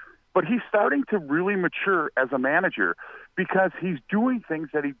fan, but he's starting to really mature as a manager because he's doing things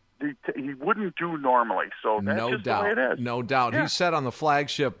that he wouldn't do normally. So that's just the way it is. No doubt. Yeah. He said on the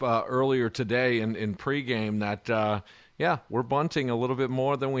flagship earlier today in pregame that, we're bunting a little bit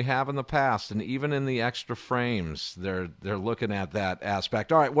more than we have in the past, and even in the extra frames, they're looking at that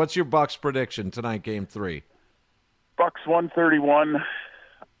aspect. All right, what's your Bucks prediction tonight, Game 3? Bucks 131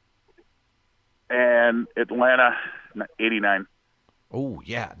 and Atlanta 89. Oh,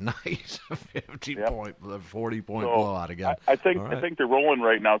 yeah, nice. 40-point blowout again. I think they're rolling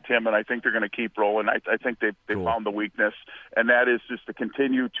right now, Tim, and I think they're going to keep rolling. I think they found the weakness, and that is just to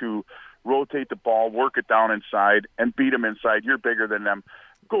continue to rotate the ball, work it down inside, and beat them inside. You're bigger than them.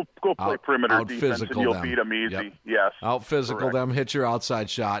 Go play perimeter defense, and you'll beat them easy. Yep. Yes. Out-physical them, hit your outside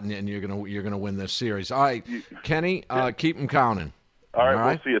shot, and you're gonna win this series. All right, Kenny, keep them counting. All right,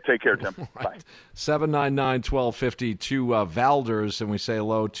 we'll see you. Take care, Tim. Right. Bye. 799-1250 to Valders, and we say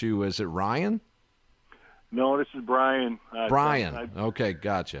hello to, is it Ryan? No, this is Brian. Brian. Okay,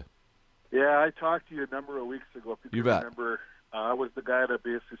 gotcha. Yeah, I talked to you a number of weeks ago. If you bet. Remember, I was the guy that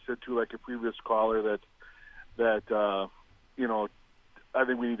basically said to like a previous caller that I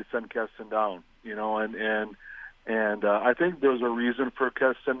think we need to send Keston down. And I think there's a reason for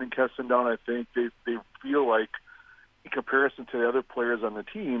sending Keston down. I think they feel like, in comparison to the other players on the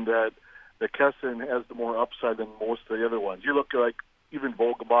team, that Keston has the more upside than most of the other ones. You look at like even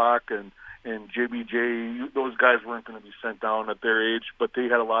Vogelbach and JBJ; those guys weren't going to be sent down at their age, but they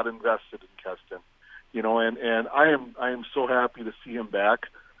had a lot invested in Keston. And I am so happy to see him back.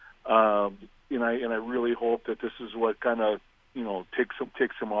 And I really hope that this is what kind of takes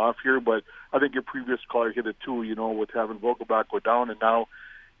him off here. But I think your previous caller hit it too. With having Vogelbach go down, and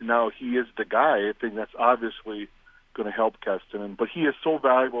now he is the guy. I think that's obviously going to help Keston, but he is so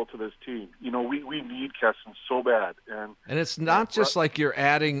valuable to this team. We need Keston so bad, and it's not just like you're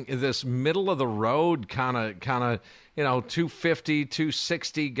adding this middle of the road kind of 250,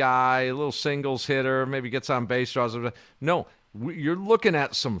 260 guy, a little singles hitter, maybe gets on base draws. No, you're looking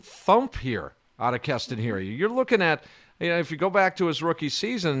at some thump here out of Keston here. You're looking at if you go back to his rookie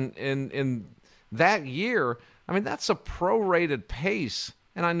season in that year, I mean that's a prorated pace,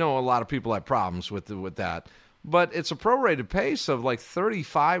 and I know a lot of people have problems with that. But it's a prorated pace of like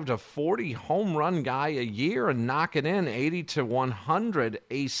 35 to 40 home run guy a year and knocking in 80 to 100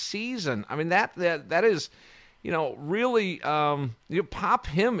 a season. I mean, that is, really, you pop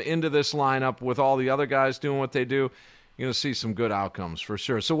him into this lineup with all the other guys doing what they do, you're going to see some good outcomes for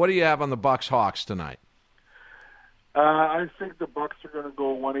sure. So what do you have on the Bucks-Hawks tonight? I think the Bucks are going to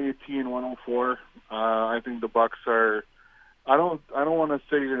go 118-104. I think the Bucks are. I don't want to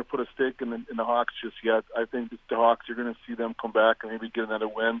say you're going to put a stake in the Hawks just yet. I think the Hawks, you're going to see them come back and maybe get another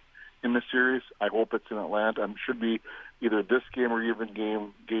win in the series. I hope it's in Atlanta. It should be either this game or even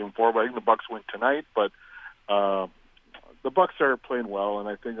game 4. But I think the Bucks win tonight. But the Bucks are playing well, and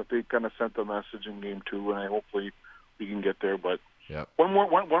I think that they kind of sent the message in game 2, and hopefully we can get there. But one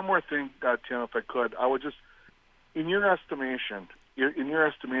more thing, Tim, if I could, I would just, in your estimation,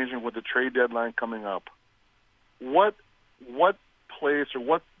 with the trade deadline coming up, what place or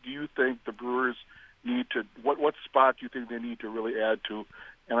what do you think the Brewers need to what spot do you think they need to really add to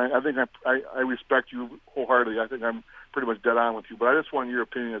And I think I respect you wholeheartedly. I think I'm pretty much dead on with you. But I just want your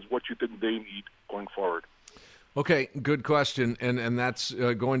opinion as what you think they need going forward. Okay, good question, and that's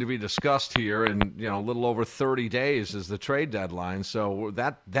going to be discussed here in a little over 30 days is the trade deadline. So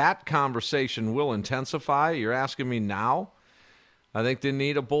that conversation will intensify. You're asking me now? I think they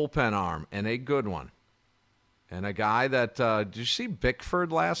need a bullpen arm, and a good one. And a guy that did you see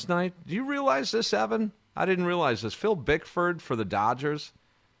Bickford last night? Do you realize this, Evan? I didn't realize this. Phil Bickford for the Dodgers.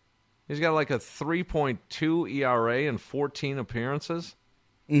 He's got like a 3.2 ERA in 14 appearances.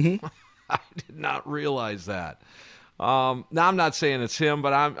 Mm-hmm. I did not realize that. Now, I'm not saying it's him,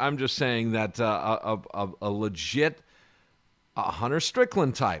 but I'm just saying that a legit Hunter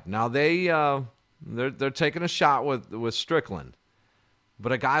Strickland type. Now, they're taking a shot with Strickland.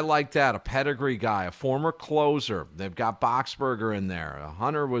 But a guy like that, a pedigree guy, a former closer, they've got Boxberger in there.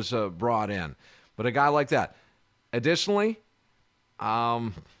 Hunter was brought in. But a guy like that. Additionally,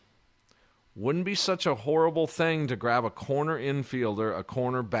 wouldn't be such a horrible thing to grab a corner infielder, a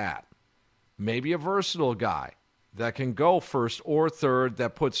corner bat. Maybe a versatile guy that can go first or third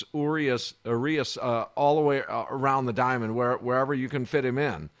that puts Urias all the way around the diamond wherever you can fit him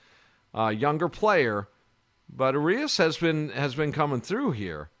in. Younger player, but Urias has been coming through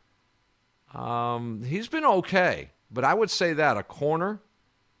here. He's been okay, but I would say that a corner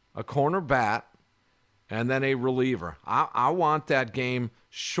bat, and then a reliever. I want that game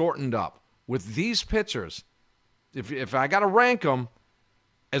shortened up with these pitchers. If I got to rank them,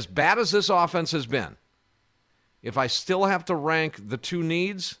 as bad as this offense has been, if I still have to rank the two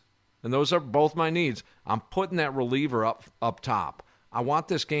needs, and those are both my needs, I'm putting that reliever up top. I want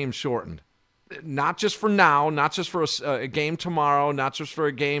this game shortened. Not just for now, not just for a game tomorrow, not just for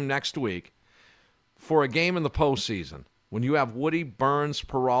a game next week, for a game in the postseason. When you have Woody, Burns,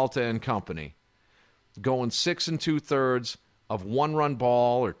 Peralta, and company going 6 2/3 of one-run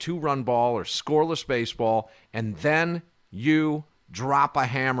ball or two-run ball or scoreless baseball, and then you drop a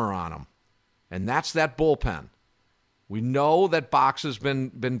hammer on them. And that's that bullpen. We know that Box has been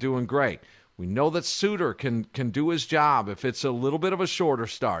doing great. We know that Suter can do his job if it's a little bit of a shorter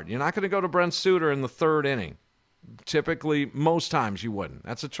start. You're not going to go to Brent Suter in the third inning. Typically, most times you wouldn't.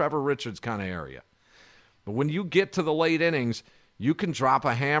 That's a Trevor Richards kind of area. But when you get to the late innings, you can drop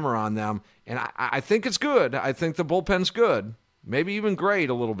a hammer on them. And I think it's good. I think the bullpen's good. Maybe even great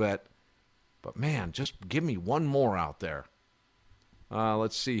a little bit. But, man, just give me one more out there.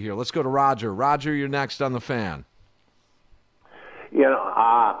 Let's see here. Let's go to Roger. Roger, you're next on the Fan.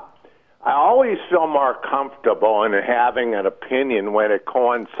 I always feel more comfortable in having an opinion when it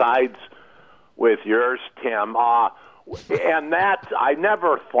coincides with yours, Tim. And that I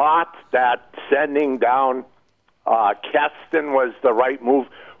never thought that sending down Keston was the right move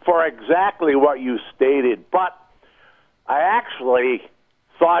for exactly what you stated. But I actually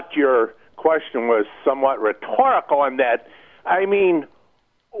thought your question was somewhat rhetorical in that,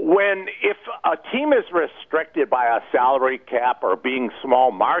 if a team is restricted by a salary cap or being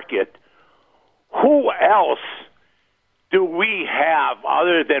small market, who else do we have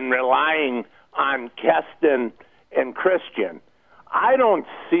other than relying on Keston and Christian? I don't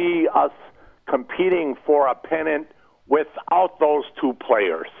see us competing for a pennant without those two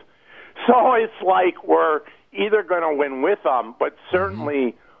players. So it's like we're either going to win with them, but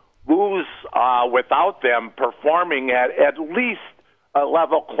certainly lose without them performing at least a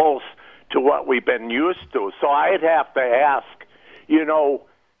level close to what we've been used to. So I'd have to ask,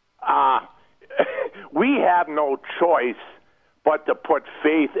 we have no choice but to put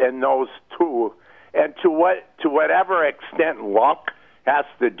faith in those two. And to whatever extent luck has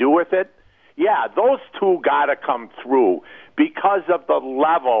to do with it, yeah, those two got to come through because of the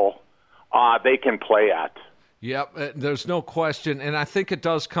level they can play at. Yep, there's no question, and I think it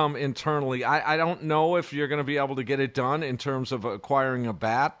does come internally. I don't know if you're going to be able to get it done in terms of acquiring a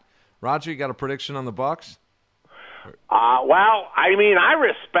bat. Roger, you got a prediction on the Bucks? I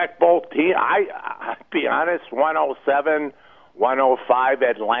respect both teams. I'll be honest, 107, 105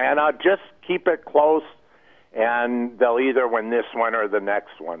 Atlanta. Just keep it close, and they'll either win this one or the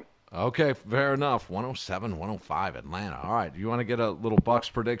next one. Okay, fair enough. 107, 105 Atlanta. All right, you want to get a little Bucks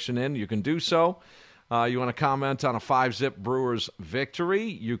prediction in? You can do so. You want to comment on a 5-zip Brewers victory?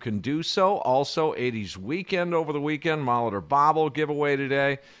 You can do so. Also, 80s Weekend over the weekend. Molitor Bobble giveaway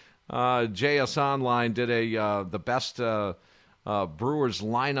today. JS Online did the best Brewers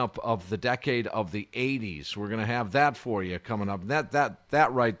lineup of the decade of the 80s. We're going to have that for you coming up. That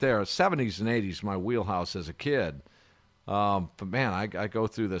right there, 70s and 80s, my wheelhouse as a kid. But, man, I go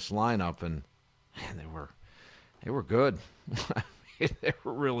through this lineup, and, man, they were good. They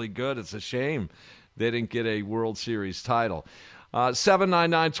were really good. It's a shame they didn't get a World Series title.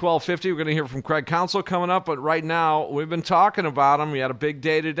 799-1250. We're going to hear from Craig Counsell coming up, but right now we've been talking about him. We had a big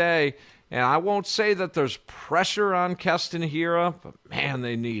day today, and I won't say that there's pressure on Keston Hiura, but man,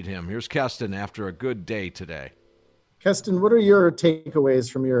 they need him. Here's Keston after a good day today. Keston, what are your takeaways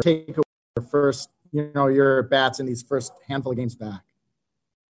from your first, your bats in these first handful of games back?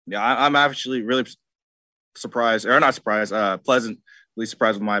 Yeah, I'm actually really surprised, or not surprised, pleasantly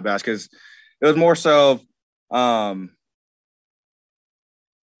surprised with my bats, because it was more so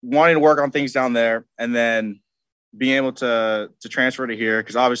wanting to work on things down there and then being able to transfer to here,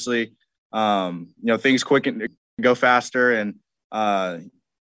 because obviously, things quicken, go faster, and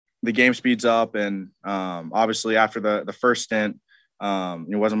the game speeds up. And obviously after the first stint, there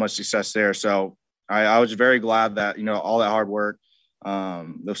wasn't much success there. So I was very glad that, all that hard work,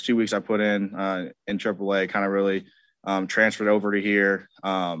 those 2 weeks I put in AAA kind of really transferred over to here.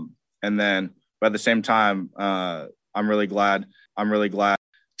 And then, but at the same time, I'm really glad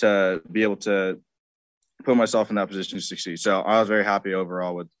to be able to put myself in that position to succeed. So I was very happy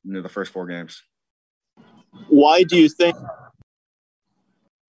overall with the first 4 games. Why do you think?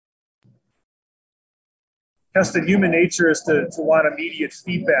 Keston, human nature is to want immediate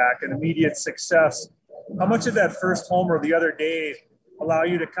feedback and immediate success. How much of that first homer the other day allow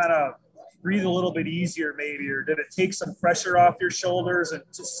you to kind of breathe a little bit easier maybe, or did it take some pressure off your shoulders and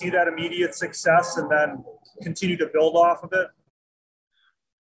to see that immediate success and then continue to build off of it?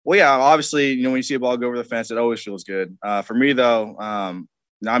 Well, yeah, obviously, when you see a ball go over the fence, it always feels good. For me, though, I'm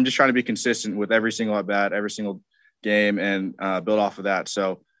just trying to be consistent with every single at-bat, every single game, and build off of that.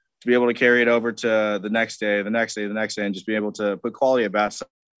 So to be able to carry it over to the next day, and just be able to put quality at-bats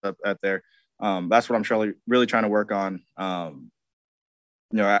up at there, that's what I'm really trying to work on,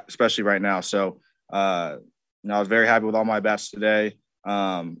 especially right now. So, I was very happy with all my at-bats today.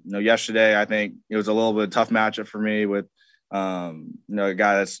 Yesterday, I think it was a little bit of a tough matchup for me with a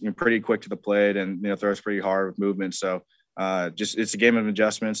guy that's pretty quick to the plate and throws pretty hard with movement. So it's a game of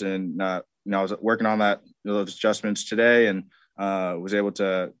adjustments, and I was working on those adjustments today, and was able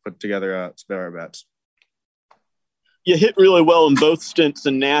to put together some better at-bats. You hit really well in both stints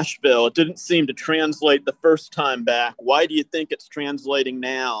in Nashville. It didn't seem to translate the first time back. Why do you think it's translating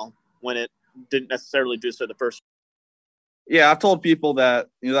now when it didn't necessarily do so the first? Yeah, I've told people that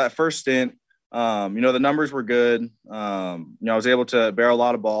that first stint, the numbers were good. I was able to barrel a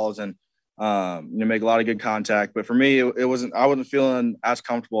lot of balls and make a lot of good contact. But for me, it wasn't. I wasn't feeling as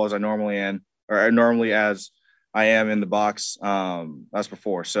comfortable as I normally am, or normally as I am in the box as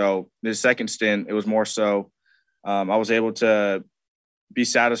before. So the second stint, it was more so I was able to be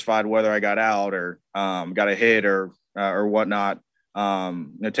satisfied whether I got out or got a hit or whatnot.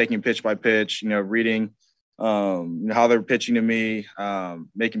 Taking pitch by pitch, reading. How they're pitching to me,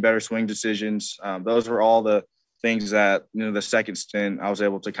 making better swing decisions. Those were all the things that, the second stint I was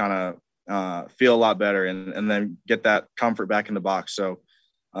able to kind of feel a lot better and then get that comfort back in the box. So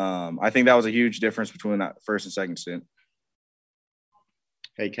I think that was a huge difference between that first and second stint.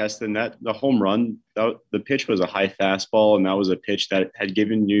 Hey, Keston, the home run, the pitch was a high fastball, and that was a pitch that had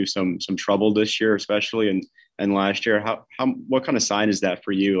given you some trouble this year, especially and last year. What kind of sign is that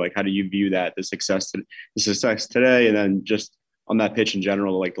for you? Like, how do you view that, the success today, and then just on that pitch in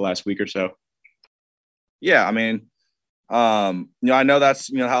general, like the last week or so? Yeah, I mean, I know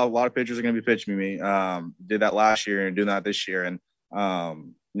that's how a lot of pitchers are going to be pitching me. Did that last year and doing that this year, and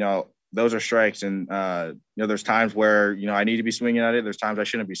those are strikes, and there's times where I need to be swinging at it. There's times I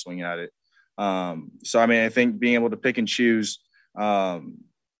shouldn't be swinging at it. So I mean, I think being able to pick and choose,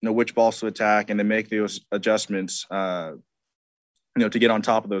 which balls to attack and to make those adjustments, to get on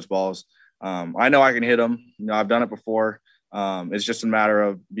top of those balls. I know I can hit them. I've done it before. It's just a matter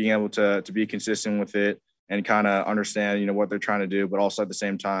of being able to be consistent with it and kind of understand, what they're trying to do, but also at the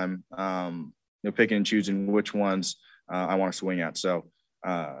same time, picking and choosing which ones I want to swing at. So,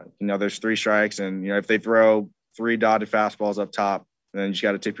 there's 3 strikes, and, if they throw 3 dotted fastballs up top, then you just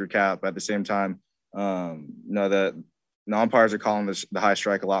got to tip your cap. At the same time, the umpires are calling the high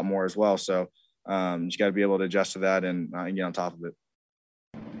strike a lot more as well. So you just got to be able to adjust to that and get on top of it.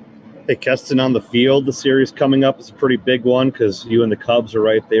 Hey, Keston, on the field, the series coming up is a pretty big one because you and the Cubs are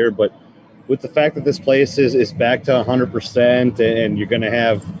right there. But with the fact that this place is back to 100% and you're going to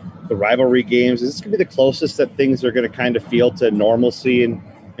have the rivalry games, is this going to be the closest that things are going to kind of feel to normalcy in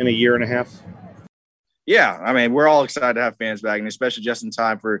a year and a half? Yeah, I mean, we're all excited to have fans back, and especially just in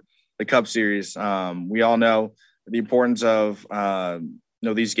time for the Cubs series. We all know the importance of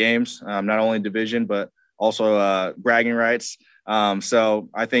these games, not only division but also bragging rights. So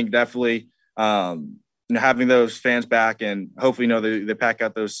I think definitely having those fans back, and hopefully they pack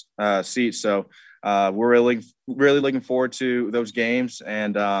out those seats. So we're really looking forward to those games.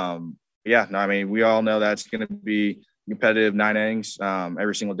 And we all know that's going to be competitive 9 innings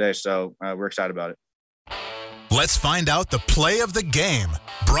every single day. So we're excited about it. Let's find out the play of the game.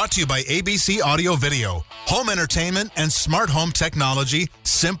 Brought to you by ABC Audio Video. Home entertainment and smart home technology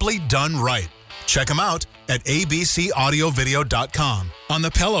simply done right. Check them out at abcaudiovideo.com. On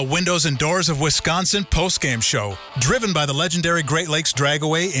the Pella Windows and Doors of Wisconsin postgame show, driven by the legendary Great Lakes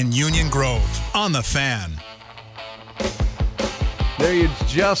Dragaway in Union Grove. On the Fan. There you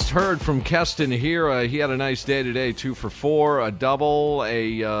just heard from Keston Hiura. He had a nice day today, 2 for 4, a double,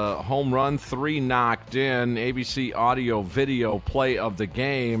 a home run, 3 knocked in. ABC Audio Video play of the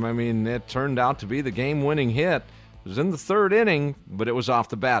game. I mean, it turned out to be the game-winning hit. It was in the 3rd inning, but it was off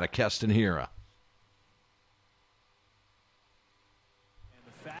the bat of Keston Hiura. And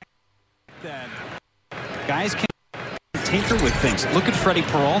the fact that guys can tinker with things. Look at Freddie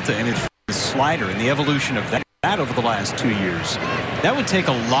Peralta and his slider and the evolution of that over the last 2 years. That would take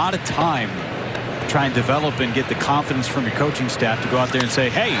a lot of time to try and develop and get the confidence from your coaching staff to go out there and say,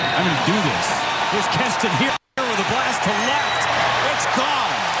 hey, I'm going to do this. Here's Keston here with a blast to left. It's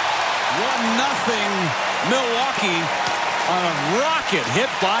gone. 1-0 Milwaukee on a rocket hit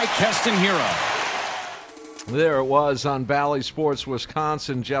by Keston Hiura. There it was on Bally Sports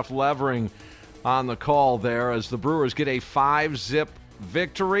Wisconsin. Jeff Levering on the call there as the Brewers get a 5-zip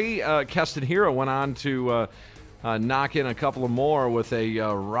victory. Keston Hiura went on to knock in a couple of more with a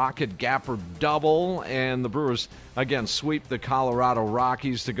rocket gapper double, and the Brewers again sweep the Colorado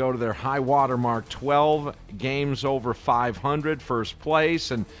Rockies to go to their high water mark, 12 games over 500, first place,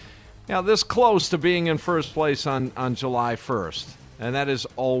 and this close to being in first place on July 1st, and that is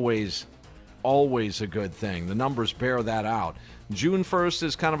always a good thing. The numbers bear that out. June 1st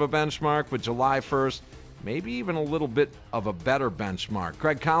is kind of a benchmark, but July 1st maybe even a little bit of a better benchmark.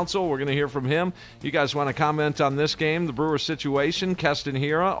 Craig Counsell, we're going to hear from him. You guys want to comment on this game, the Brewers situation, Keston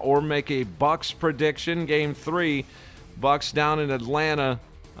Hiura, or make a Bucks prediction, Game 3, Bucks down in Atlanta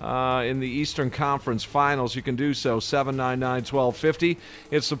in the Eastern Conference Finals. You can do so, 799-1250.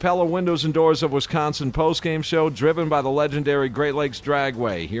 It's the Pella Windows and Doors of Wisconsin postgame show, driven by the legendary Great Lakes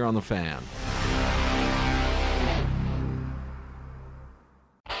Dragway, here on The Fan.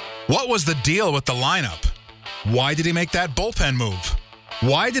 What was the deal with the lineup? Why did he make that bullpen move?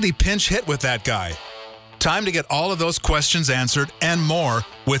 Why did he pinch hit with that guy? Time to get all of those questions answered and more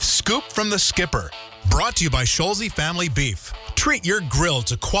with Scoop from the Skipper. Brought to you by Scholze Family Beef. Treat your grill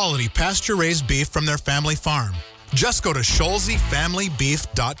to quality pasture-raised beef from their family farm. Just go to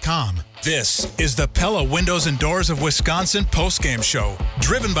ScholzeFamilyBeef.com. This is the Pella Windows and Doors of Wisconsin postgame show,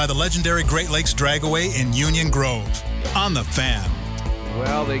 driven by the legendary Great Lakes Dragaway in Union Grove. On the Fan.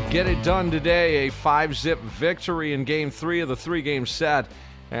 Well, they get it done today, a 5-zip victory in Game 3 of the 3-game set,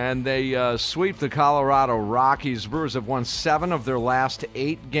 and they sweep the Colorado Rockies. Brewers have won 7 of their last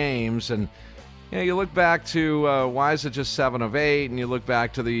 8 games, and you look back to why is it just 7 of 8, and you look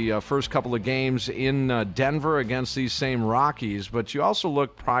back to the first couple of games in Denver against these same Rockies, but you also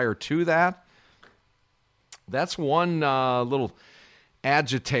look prior to that. That's one little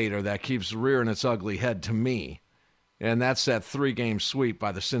agitator that keeps rearing its ugly head to me. And that's that 3-game sweep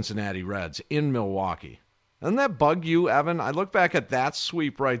by the Cincinnati Reds in Milwaukee. Doesn't that bug you, Evan? I look back at that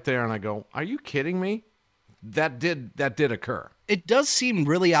sweep right there and I go, are you kidding me? That did occur. It does seem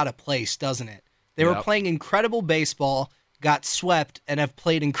really out of place, doesn't it? They were playing incredible baseball, got swept, and have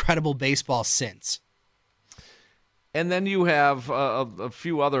played incredible baseball since. And then you have a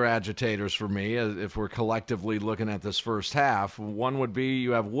few other agitators for me, if we're collectively looking at this first half. One would be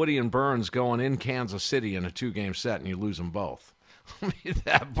you have Woody and Burns going in Kansas City in a 2-game set, and you lose them both. I mean,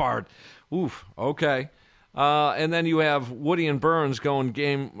 that part, oof, okay. And then you have Woody and Burns going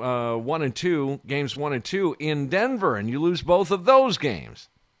games 1 and 2 in Denver, and you lose both of those games.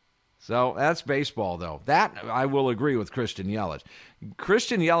 So that's baseball, though. That I will agree with Christian Yelich.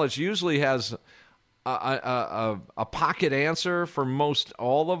 Christian Yelich usually has a pocket answer for most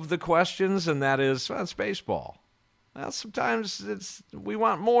all of the questions, and that is, well, it's baseball. Well, sometimes we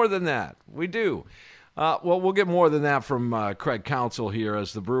want more than that. We do. Well, we'll get more than that from Craig Counsell here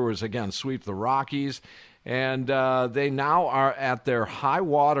as the Brewers, again, sweep the Rockies. And they now are at their high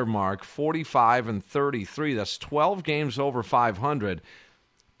water mark, 45-33. That's 12 games over 500.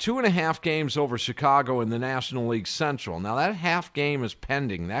 2.5 games over Chicago in the National League Central. Now, that half game is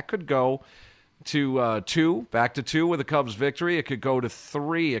pending. That could go to 2, back to 2 with the Cubs victory. It could go to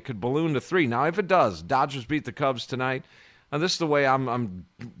 3. It could balloon to 3. Now, if it does, Dodgers beat the Cubs tonight. And this is the way I'm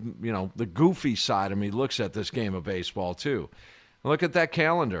the goofy side of me looks at this game of baseball, too. Look at that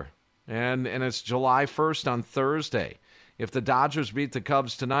calendar. And it's July 1st on Thursday. If the Dodgers beat the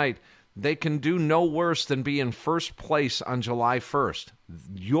Cubs tonight, they can do no worse than be in first place on July 1st.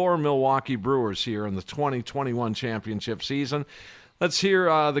 Your Milwaukee Brewers here in the 2021 championship season. Let's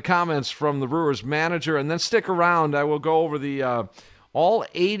hear the comments from the Brewers manager, and then stick around. I will go over the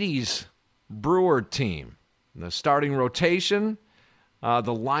all-80s Brewer team, the starting rotation, the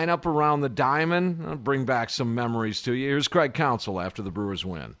lineup around the diamond. I'll bring back some memories to you. Here's Craig Counsell after the Brewers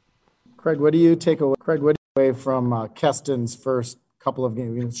win. Craig, what do you take away from Keston's first couple of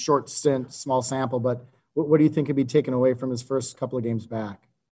games? Short stint, small sample, but what do you think could be taken away from his first couple of games back?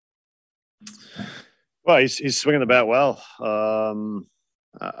 Well, he's swinging the bat well.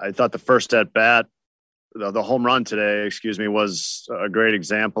 I thought the first at bat, the home run today, was a great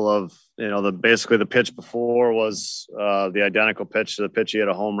example of, basically the pitch before was the identical pitch to the pitch he had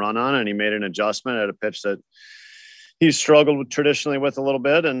a home run on, and he made an adjustment at a pitch that he struggled with traditionally with a little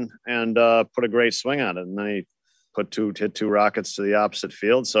bit, and put a great swing on it. And then he hit two rockets to the opposite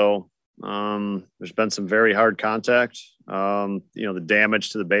field. So there's been some very hard contact. The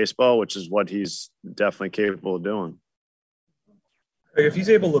damage to the baseball, which is what he's definitely capable of doing. If he's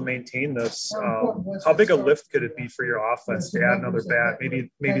able to maintain this, how big a lift could it be for your offense to add another bat?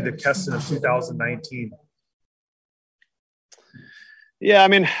 Maybe the Keston of 2019. Yeah,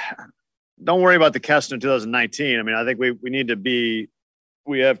 don't worry about the Keston of 2019. I think we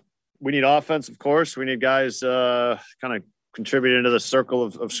need offense, of course. We need guys kind of contributing into the circle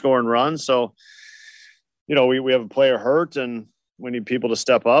of scoring runs. So, we have a player hurt, and we need people to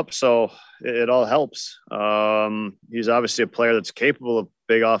step up. So it all helps. He's obviously a player that's capable of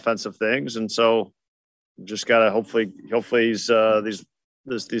big offensive things. And so just got to hopefully he's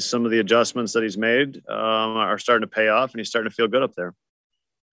these some of the adjustments that he's made are starting to pay off, and he's starting to feel good up there.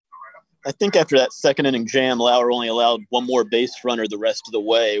 I think after that second inning jam, Lauer only allowed one more base runner the rest of the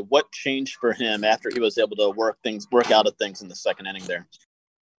way. What changed for him after he was able to work out of things in the second inning there?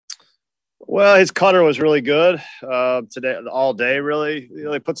 Well, his cutter was really good today, all day, really.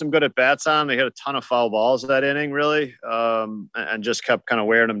 They put some good at-bats on. They hit a ton of foul balls that inning, really, and just kept kind of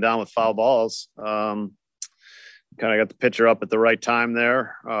wearing him down with foul balls. Kind of got the pitcher up at the right time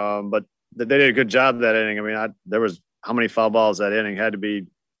there. But they did a good job that inning. There was how many foul balls that inning? Had to be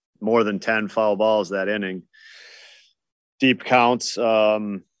more than 10 foul balls that inning. Deep counts.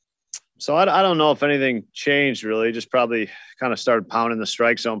 So I don't know if anything changed really. Just probably kind of started pounding the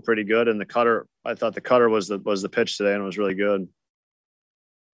strike zone pretty good, and the cutter. I thought the cutter was the pitch today, and it was really good.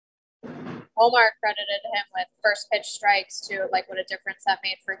 Omar credited him with first pitch strikes too. Like what a difference that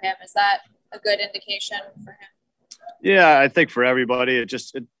made for him. Is that a good indication for him? Yeah, I think for everybody,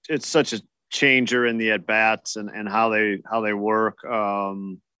 it's such a changer in the at bats and how they work.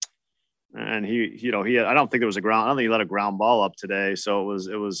 And he I don't think there was I don't think he let a ground ball up today. So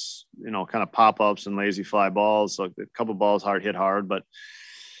it was kind of pop-ups and lazy fly balls. So a couple balls hit hard, but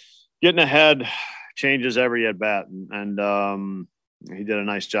getting ahead changes every at bat. And he did a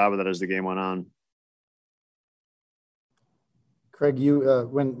nice job of that as the game went on. Craig, you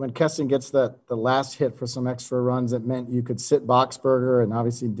when Keston gets the last hit for some extra runs, it meant you could sit Boxberger, and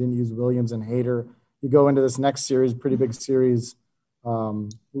obviously didn't use Williams and Hader. You go into this next series, pretty big series,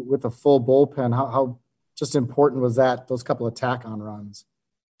 with a full bullpen. How just important was that? Those couple of tack-on runs.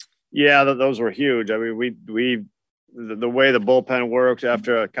 Yeah, those were huge. The way the bullpen worked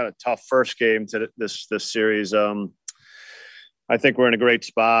after a kind of tough first game to this series. I think we're in a great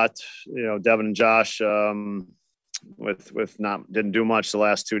spot. Devin and Josh didn't do much the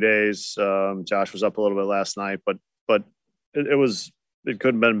last 2 days. Josh was up a little bit last night, but it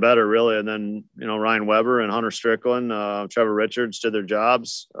could have been better, really. And then, Ryan Weber and Hunter Strickland, Trevor Richards did their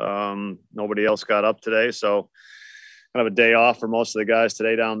jobs. Nobody else got up today. So kind of a day off for most of the guys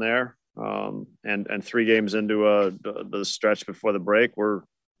today down there. And 3 games into the stretch before the break,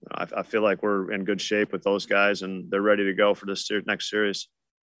 I feel like we're in good shape with those guys, and they're ready to go for this next series.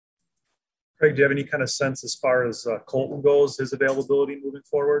 Craig, do you have any kind of sense as far as Colton goes, his availability moving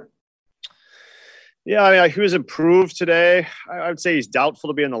forward? Yeah, he was improved today. I would say he's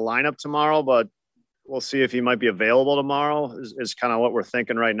doubtful to be in the lineup tomorrow, but we'll see if he might be available tomorrow is kind of what we're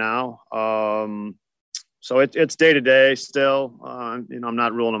thinking right now. So it's day-to-day still. I'm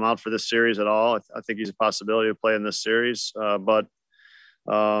not ruling him out for this series at all. I think he's a possibility to play in this series, but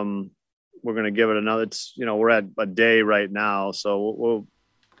we're going to give it another. We're at a day right now, so we'll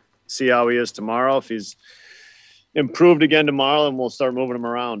see how he is tomorrow. If he's improved again tomorrow, and we'll start moving him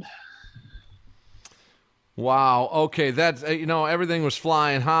around. Wow. Okay. That's, everything was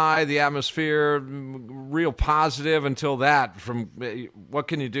flying high, the atmosphere, real positive until that. What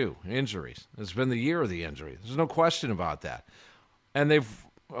can you do? Injuries. It's been the year of the injury. There's no question about that. And they've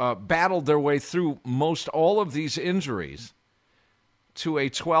battled their way through most all of these injuries. to a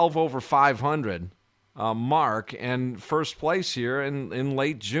 12 over 500 mark and first place here in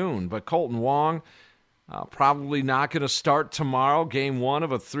late June. But Colton Wong probably not going to start tomorrow, game one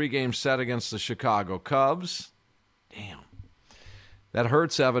of a 3-game set against the Chicago Cubs. Damn. That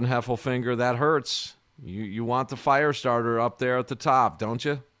hurts, Evan Heffelfinger. That hurts. You want the fire starter up there at the top, don't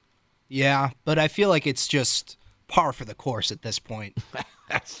you? Yeah, but I feel like it's just par for the course at this point.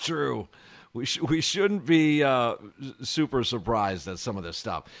 That's true. We shouldn't be super surprised at some of this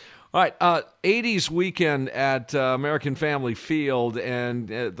stuff. All right, 80s weekend at American Family Field, and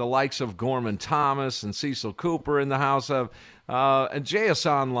the likes of Gorman Thomas and Cecil Cooper in the house of, and JS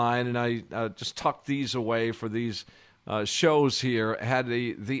Online, and I just tucked these away for these shows here, had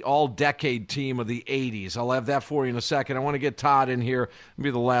the all-decade team of the 80s. I'll have that for you in a second. I want to get Todd in here and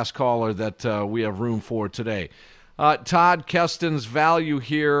be the last caller that we have room for today. Todd, Keston's value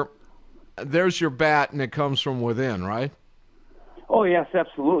here, there's your bat, and it comes from within, right? Oh, yes,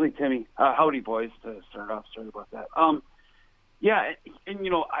 absolutely, Timmy. Howdy, boys, to start off. Sorry about that. Yeah, and,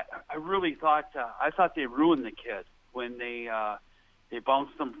 I really thought they ruined the kid when they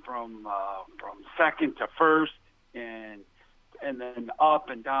bounced him from second to first and then up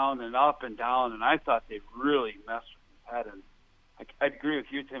and down and up and down, and I thought they really messed with his head. And I agree with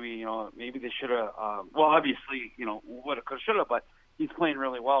you, Timmy. Maybe they should have. Well, obviously, would have, could have, should have, but he's playing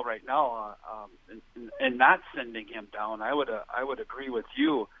really well right now, and not sending him down. I would agree with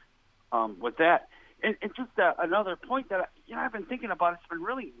you with that. And just another point that I've been thinking about. It's been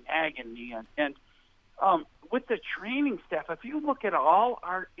really nagging me, and with the training staff, if you look at all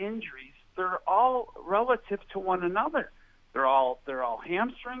our injuries, they're all relative to one another. They're all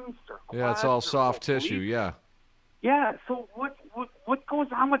hamstrings. They're quads, yeah, it's all soft tissue. Yeah. Yeah. So what goes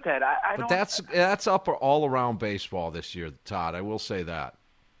on with that? I but don't. That's up all around baseball this year, Todd. I will say that.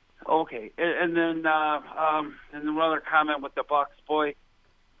 Okay, and then another comment with the Bucks. Boy,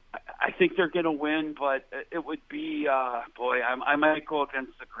 I think they're going to win, but it would be I might go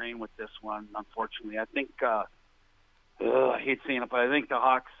against the grain with this one. Unfortunately, I think. I hate saying it, but I think the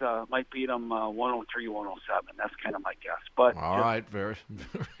Hawks might beat them 103-107. That's kind of my guess. But all right, very,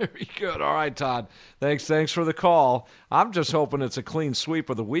 very good. All right, Todd. Thanks for the call. I'm just hoping it's a clean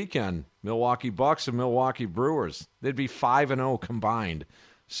sweep of the weekend. Milwaukee Bucks and Milwaukee Brewers. They'd be 5-0 combined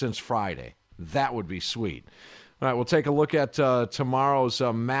since Friday. That would be sweet. All right, we'll take a look at tomorrow's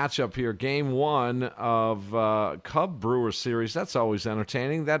matchup here. Game one of Cub-Brewer series. That's always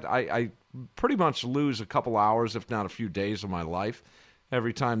entertaining. That I pretty much lose a couple hours, if not a few days of my life,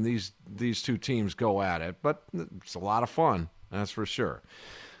 every time these two teams go at it. But it's a lot of fun, that's for sure.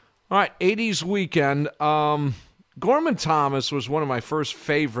 All right, 80s weekend. Gorman Thomas was one of my first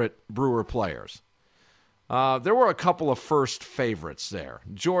favorite Brewer players. There were a couple of first favorites there.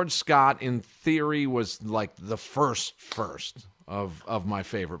 George Scott, in theory, was like the first of my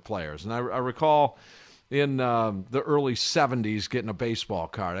favorite players. And I recall in the early 70s getting a baseball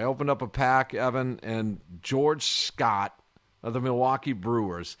card. I opened up a pack, Evan, and George Scott of the Milwaukee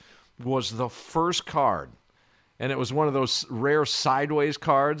Brewers was the first card. And it was one of those rare sideways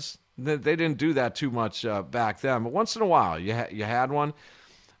cards. They didn't do that too much back then. But once in a while, you had one.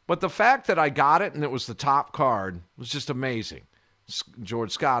 But the fact that I got it and it was the top card was just amazing.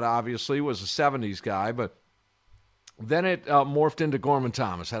 George Scott, obviously, was a 70s guy, but then it morphed into Gorman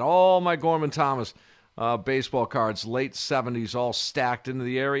Thomas. Had all my Gorman Thomas baseball cards, late 70s, all stacked into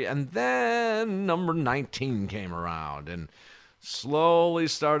the area. And then number 19 came around and slowly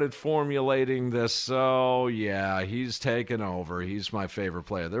started formulating this. So, yeah, he's taken over. He's my favorite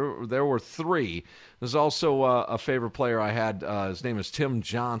player. There were three. There's also a favorite player I had. His name is Tim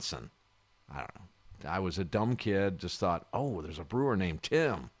Johnson. I don't know. I was a dumb kid. Just thought, oh, there's a Brewer named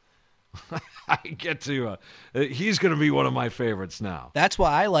Tim. I get to he's going to be one of my favorites now. That's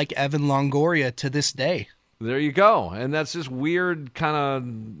why I like Evan Longoria to this day. There you go. And that's just weird kind of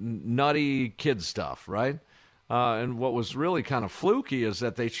nutty kid stuff, right? And what was really kind of fluky is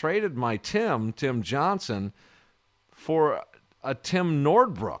that they traded my Tim Johnson, for a Tim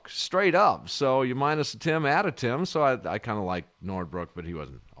Nordbrook, straight up. So you minus a Tim, add a Tim. So I kind of like Nordbrook, but he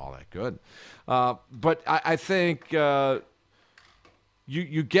wasn't all that good. But I think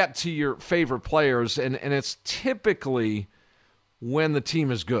you get to your favorite players, and it's typically when the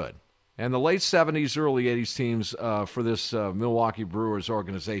team is good. And the late 70s, early 80s teams for this Milwaukee Brewers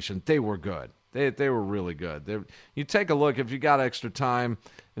organization, they were good. They were really good. You take a look, if you got extra time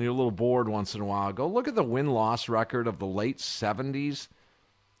and you're a little bored once in a while, go look at the win-loss record of the late 70s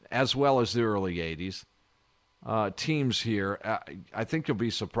as well as the early 80s teams here. I think you'll be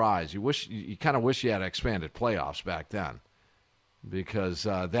surprised. You kind of wish you had expanded playoffs back then, because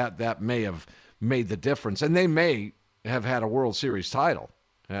that may have made the difference. And they may have had a World Series title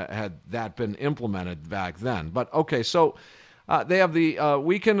had that been implemented back then. But, okay, so they have the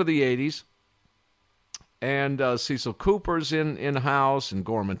weekend of the 80s, and Cecil Cooper's in-house, and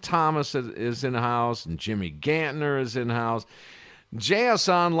Gorman Thomas is in-house, and Jimmy Gantner is in-house. JS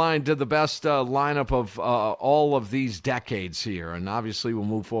Online did the best lineup of all of these decades here, and obviously we'll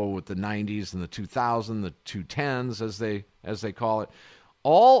move forward with the 90s and the 2000s, the 210s as they call it.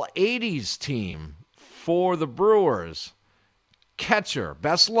 All 80s team for the Brewers. Catcher,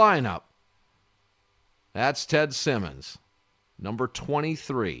 best lineup. That's Ted Simmons, number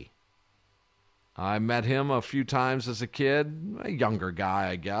 23. I met him a few times as a kid, a younger guy,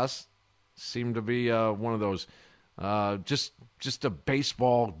 I guess. Seemed to be one of those just a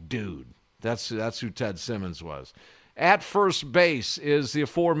baseball dude. That's who Ted Simmons was. At first base is the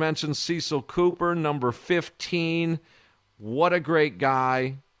aforementioned Cecil Cooper, number 15. What a great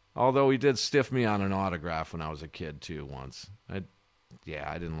guy. Although he did stiff me on an autograph when I was a kid, too, once. I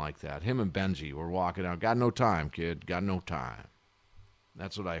didn't like that. Him and Benji were walking out. Got no time, kid. Got no time.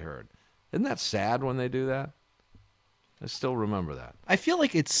 That's what I heard. Isn't that sad when they do that? I still remember that. I feel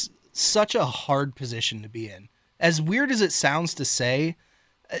like it's such a hard position to be in. As weird as it sounds to say,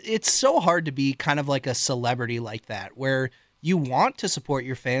 it's so hard to be kind of like a celebrity like that, where you want to support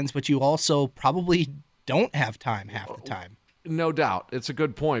your fans, but you also probably don't have time half the time. No doubt. It's a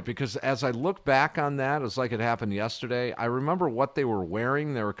good point, because as I look back on that, it's like it happened yesterday. I remember what they were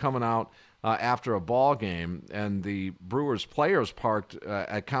wearing. They were coming out after a ball game, and the Brewers players parked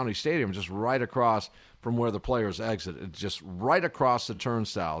at County Stadium just right across from where the players exit, just right across the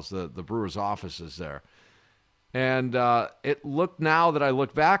turnstiles, the Brewers' offices there. And it looked, now that I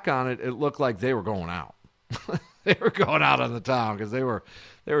look back on it, it looked like they were going out. They were going out on the town because they were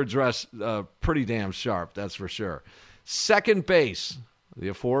dressed pretty damn sharp, that's for sure. Second base, the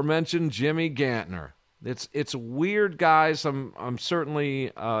aforementioned Jimmy Gantner. It's weird, guys. I'm certainly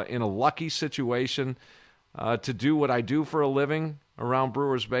in a lucky situation to do what I do for a living around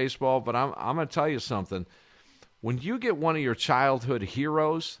Brewers baseball, but I'm going to tell you something. When you get one of your childhood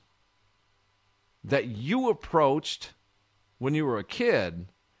heroes that you approached when you were a kid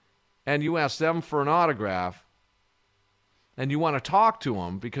and you asked them for an autograph and you want to talk to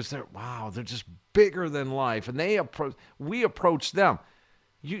them because they're just bigger than life, and we approach them.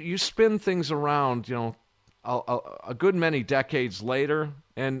 You spin things around, a good many decades later,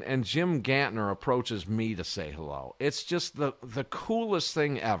 and Jim Gantner approaches me to say hello. It's just the coolest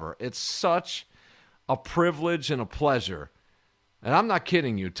thing ever. It's such a privilege and a pleasure. And I'm not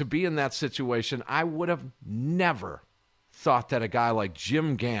kidding you. To be in that situation, I would have never thought that a guy like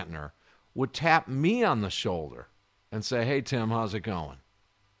Jim Gantner would tap me on the shoulder and say, "Hey, Tim, how's it going?"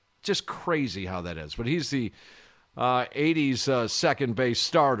 Just crazy how that is. But he's the 80s second base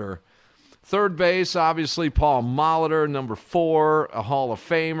starter. Third base, obviously, Paul Molitor, number 4, a Hall of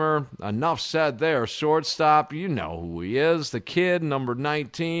Famer. Enough said there. Shortstop, you know who he is. The kid, number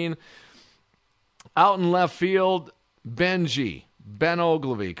 19. Out in left field, Benji. Ben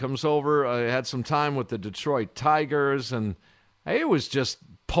Oglivie comes over, had some time with the Detroit Tigers, and it was just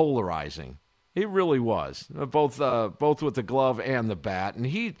polarizing. He really was, both with the glove and the bat. And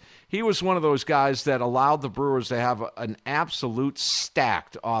he was one of those guys that allowed the Brewers to have an absolute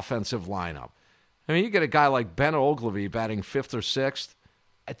stacked offensive lineup. I mean, you get a guy like Ben Oglivie batting 5th or 6th,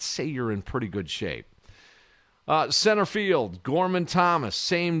 I'd say you're in pretty good shape. Center field, Gorman Thomas,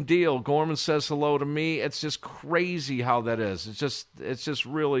 same deal. Gorman says hello to me. It's just crazy how that is. It's just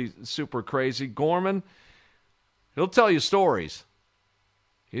really super crazy. Gorman, he'll tell you stories.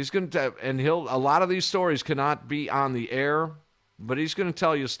 He's going to, and a lot of these stories cannot be on the air, but he's going to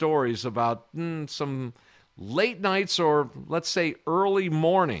tell you stories about some late nights or, let's say, early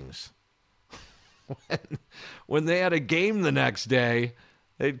mornings. When they had a game the next day,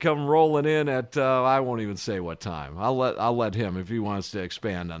 they'd come rolling in at, I won't even say what time. I'll let him if he wants to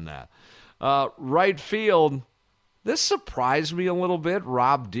expand on that. Right field, this surprised me a little bit.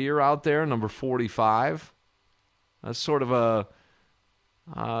 Rob Deere out there, number 45. That's sort of a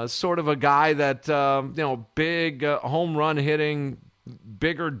guy that, big home run hitting,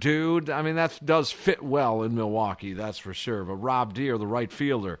 bigger dude. I mean, that does fit well in Milwaukee, that's for sure. But Rob Deere, the right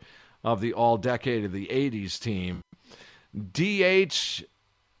fielder of the all-decade of the 80s team. DH,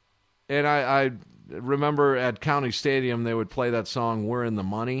 and I remember at County Stadium they would play that song, "We're in the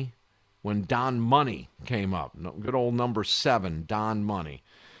Money," when Don Money came up. Good old number 7, Don Money.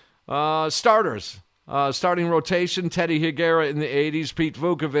 Starters. Starting rotation, Teddy Higuera in the 80s, Pete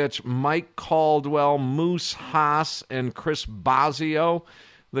Vukovich, Mike Caldwell, Moose Haas, and Chris Bosio.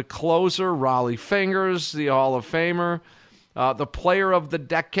 The closer, Raleigh Fingers, the Hall of Famer. The player of the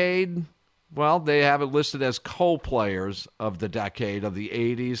decade, Well, they have it listed as co-players of the decade of the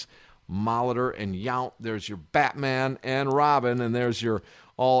 80s. Molitor and Yount. There's your Batman and Robin, and there's your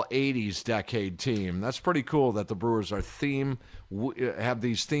all 80s decade team. That's pretty cool that the Brewers are have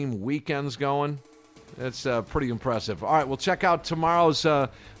these theme weekends going. That's pretty impressive. All right, we'll check out tomorrow's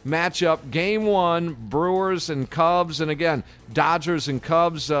matchup. Game 1, Brewers and Cubs. And again, Dodgers and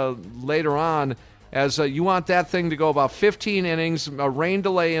Cubs later on, as you want that thing to go about 15 innings, a rain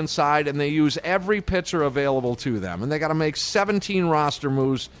delay inside, and they use every pitcher available to them. And they got to make 17 roster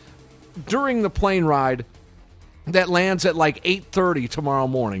moves during the plane ride that lands at like 8:30 tomorrow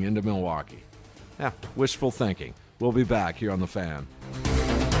morning into Milwaukee. Yeah, wishful thinking. We'll be back here on The Fan.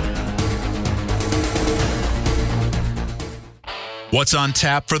 What's on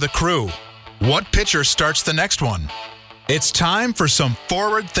tap for the Crew? What pitcher starts the next one? It's time for some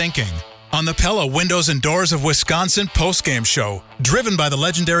forward thinking on the Pella Windows and Doors of Wisconsin postgame show, driven by the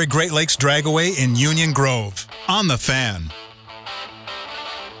legendary Great Lakes Dragaway in Union Grove, on The Fan.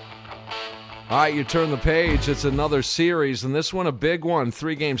 All right, you turn the page. It's another series, and this one a big one.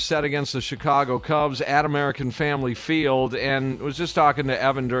 3-game set against the Chicago Cubs at American Family Field. And I was just talking to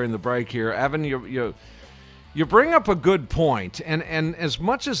Evan during the break here. Evan, you bring up a good point. And as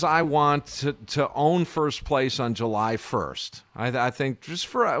much as I want to own first place on July 1st, I think just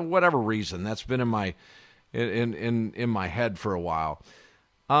for whatever reason, that's been in my head for a while.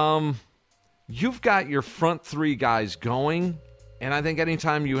 You've got your front 3 guys going, and I think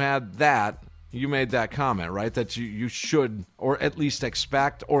anytime you had that, you made that comment, right? That you should, or at least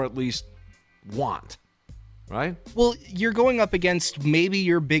expect, or at least want, right? Well, you're going up against maybe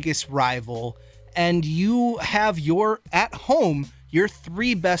your biggest rival, and you have at home, your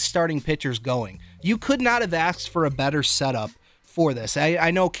 3 best starting pitchers going. You could not have asked for a better setup for this. I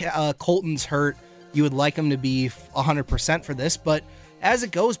know Colton's hurt. You would like him to be 100% for this, but as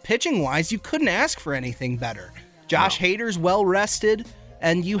it goes, pitching-wise, you couldn't ask for anything better. Josh Hader's well-rested,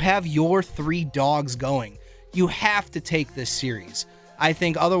 and you have your 3 dogs going. You have to take this series. I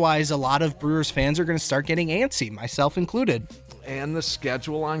think otherwise a lot of Brewers fans are going to start getting antsy, myself included. And the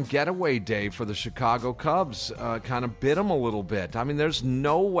schedule on getaway day for the Chicago Cubs kind of bit them a little bit. I mean, there's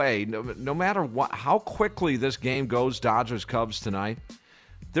no way, no matter how quickly this game goes, Dodgers-Cubs tonight,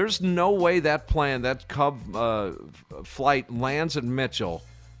 there's no way that Cub flight lands at Mitchell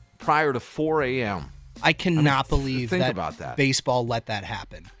prior to 4 a.m. I cannot believe that baseball let that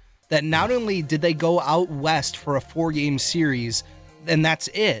happen. That not only did they go out west for a 4-game series, and that's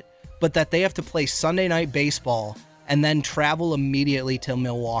it, but that they have to play Sunday night baseball and then travel immediately to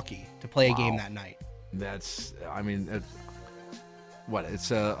Milwaukee to play a game that night. It's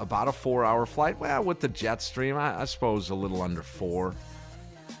about a 4-hour flight? Well, with the jet stream, I suppose a little under 4.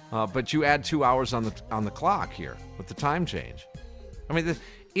 But you add 2 hours on the clock here with the time change. I mean,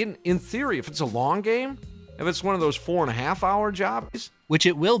 in theory, if it's a long game, if it's one of those 4.5-hour jobs, which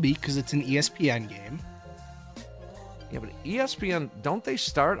it will be because it's an ESPN game. Yeah, but ESPN, don't they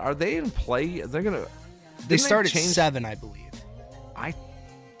start? Are they in play? They start at 7, I believe.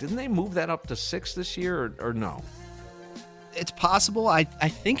 Didn't they move that up to 6 this year or no? It's possible. I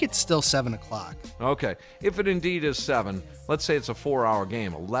think it's still 7 o'clock. Okay. If it indeed is 7, let's say it's a 4-hour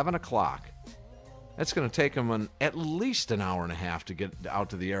game, 11 o'clock. That's going to take them at least an hour and a half to get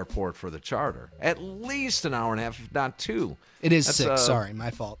out to the airport for the charter. At least an hour and a half, if not 2. It is 6. Sorry, my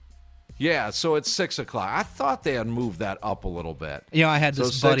fault. Yeah, so it's 6 o'clock. I thought they had moved that up a little bit. I had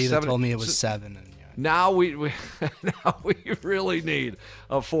this buddy that told me it was 7. And now we really need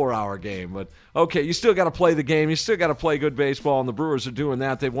a 4-hour game. But, okay, you still got to play the game. You still got to play good baseball, and the Brewers are doing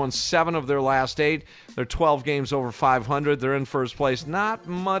that. They've won 7 of their last 8. They're 12 games over 500. They're in first place. Not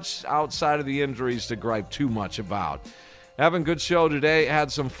much outside of the injuries to gripe too much about. Evan, good show today.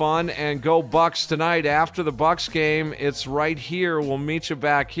 Had some fun. And go Bucks tonight. After the Bucks game, it's right here. We'll meet you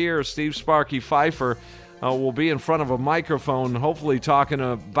back here. Steve Sparky Pfeiffer will be in front of a microphone, hopefully talking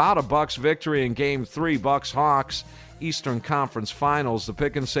about a Bucks victory in Game 3, Bucks-Hawks, Eastern Conference Finals, the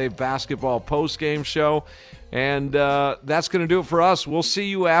Pick and Save basketball post-game show. And that's going to do it for us. We'll see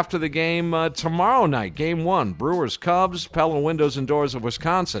you after the game tomorrow night, Game 1, Brewers-Cubs, Pella Windows and Doors of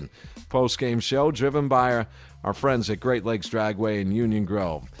Wisconsin post-game show, driven by our friends at Great Lakes Dragway in Union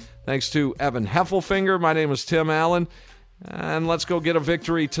Grove. Thanks to Evan Heffelfinger. My name is Tim Allen. And let's go get a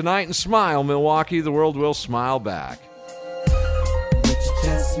victory tonight and smile, Milwaukee. The world will smile back.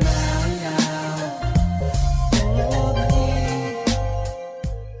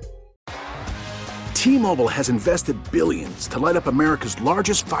 T-Mobile T-Mobile has invested billions to light up America's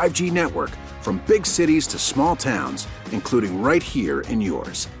largest 5G network, from big cities to small towns, including right here in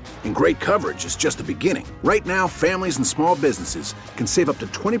yours. And great coverage is just the beginning. Right now, families and small businesses can save up to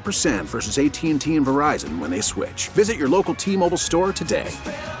 20% versus AT&T and Verizon when they switch. Visit your local T-Mobile store today.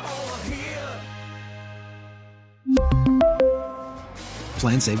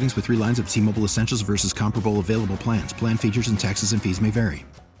 Plan savings with 3 lines of T-Mobile Essentials versus comparable available plans. Plan features and taxes and fees may vary.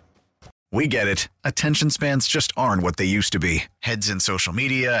 We get it. Attention spans just aren't what they used to be. Heads in social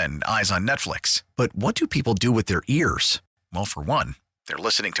media and eyes on Netflix. But what do people do with their ears? Well, for one, they're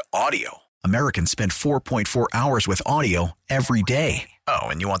listening to audio. Americans spend 4.4 hours with audio every day. Oh,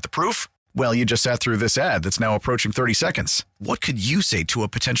 and you want the proof? Well, you just sat through this ad that's now approaching 30 seconds. What could you say to a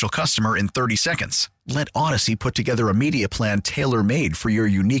potential customer in 30 seconds? Let Odyssey put together a media plan tailor-made for your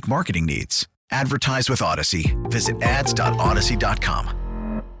unique marketing needs. Advertise with Odyssey. Visit ads.odyssey.com.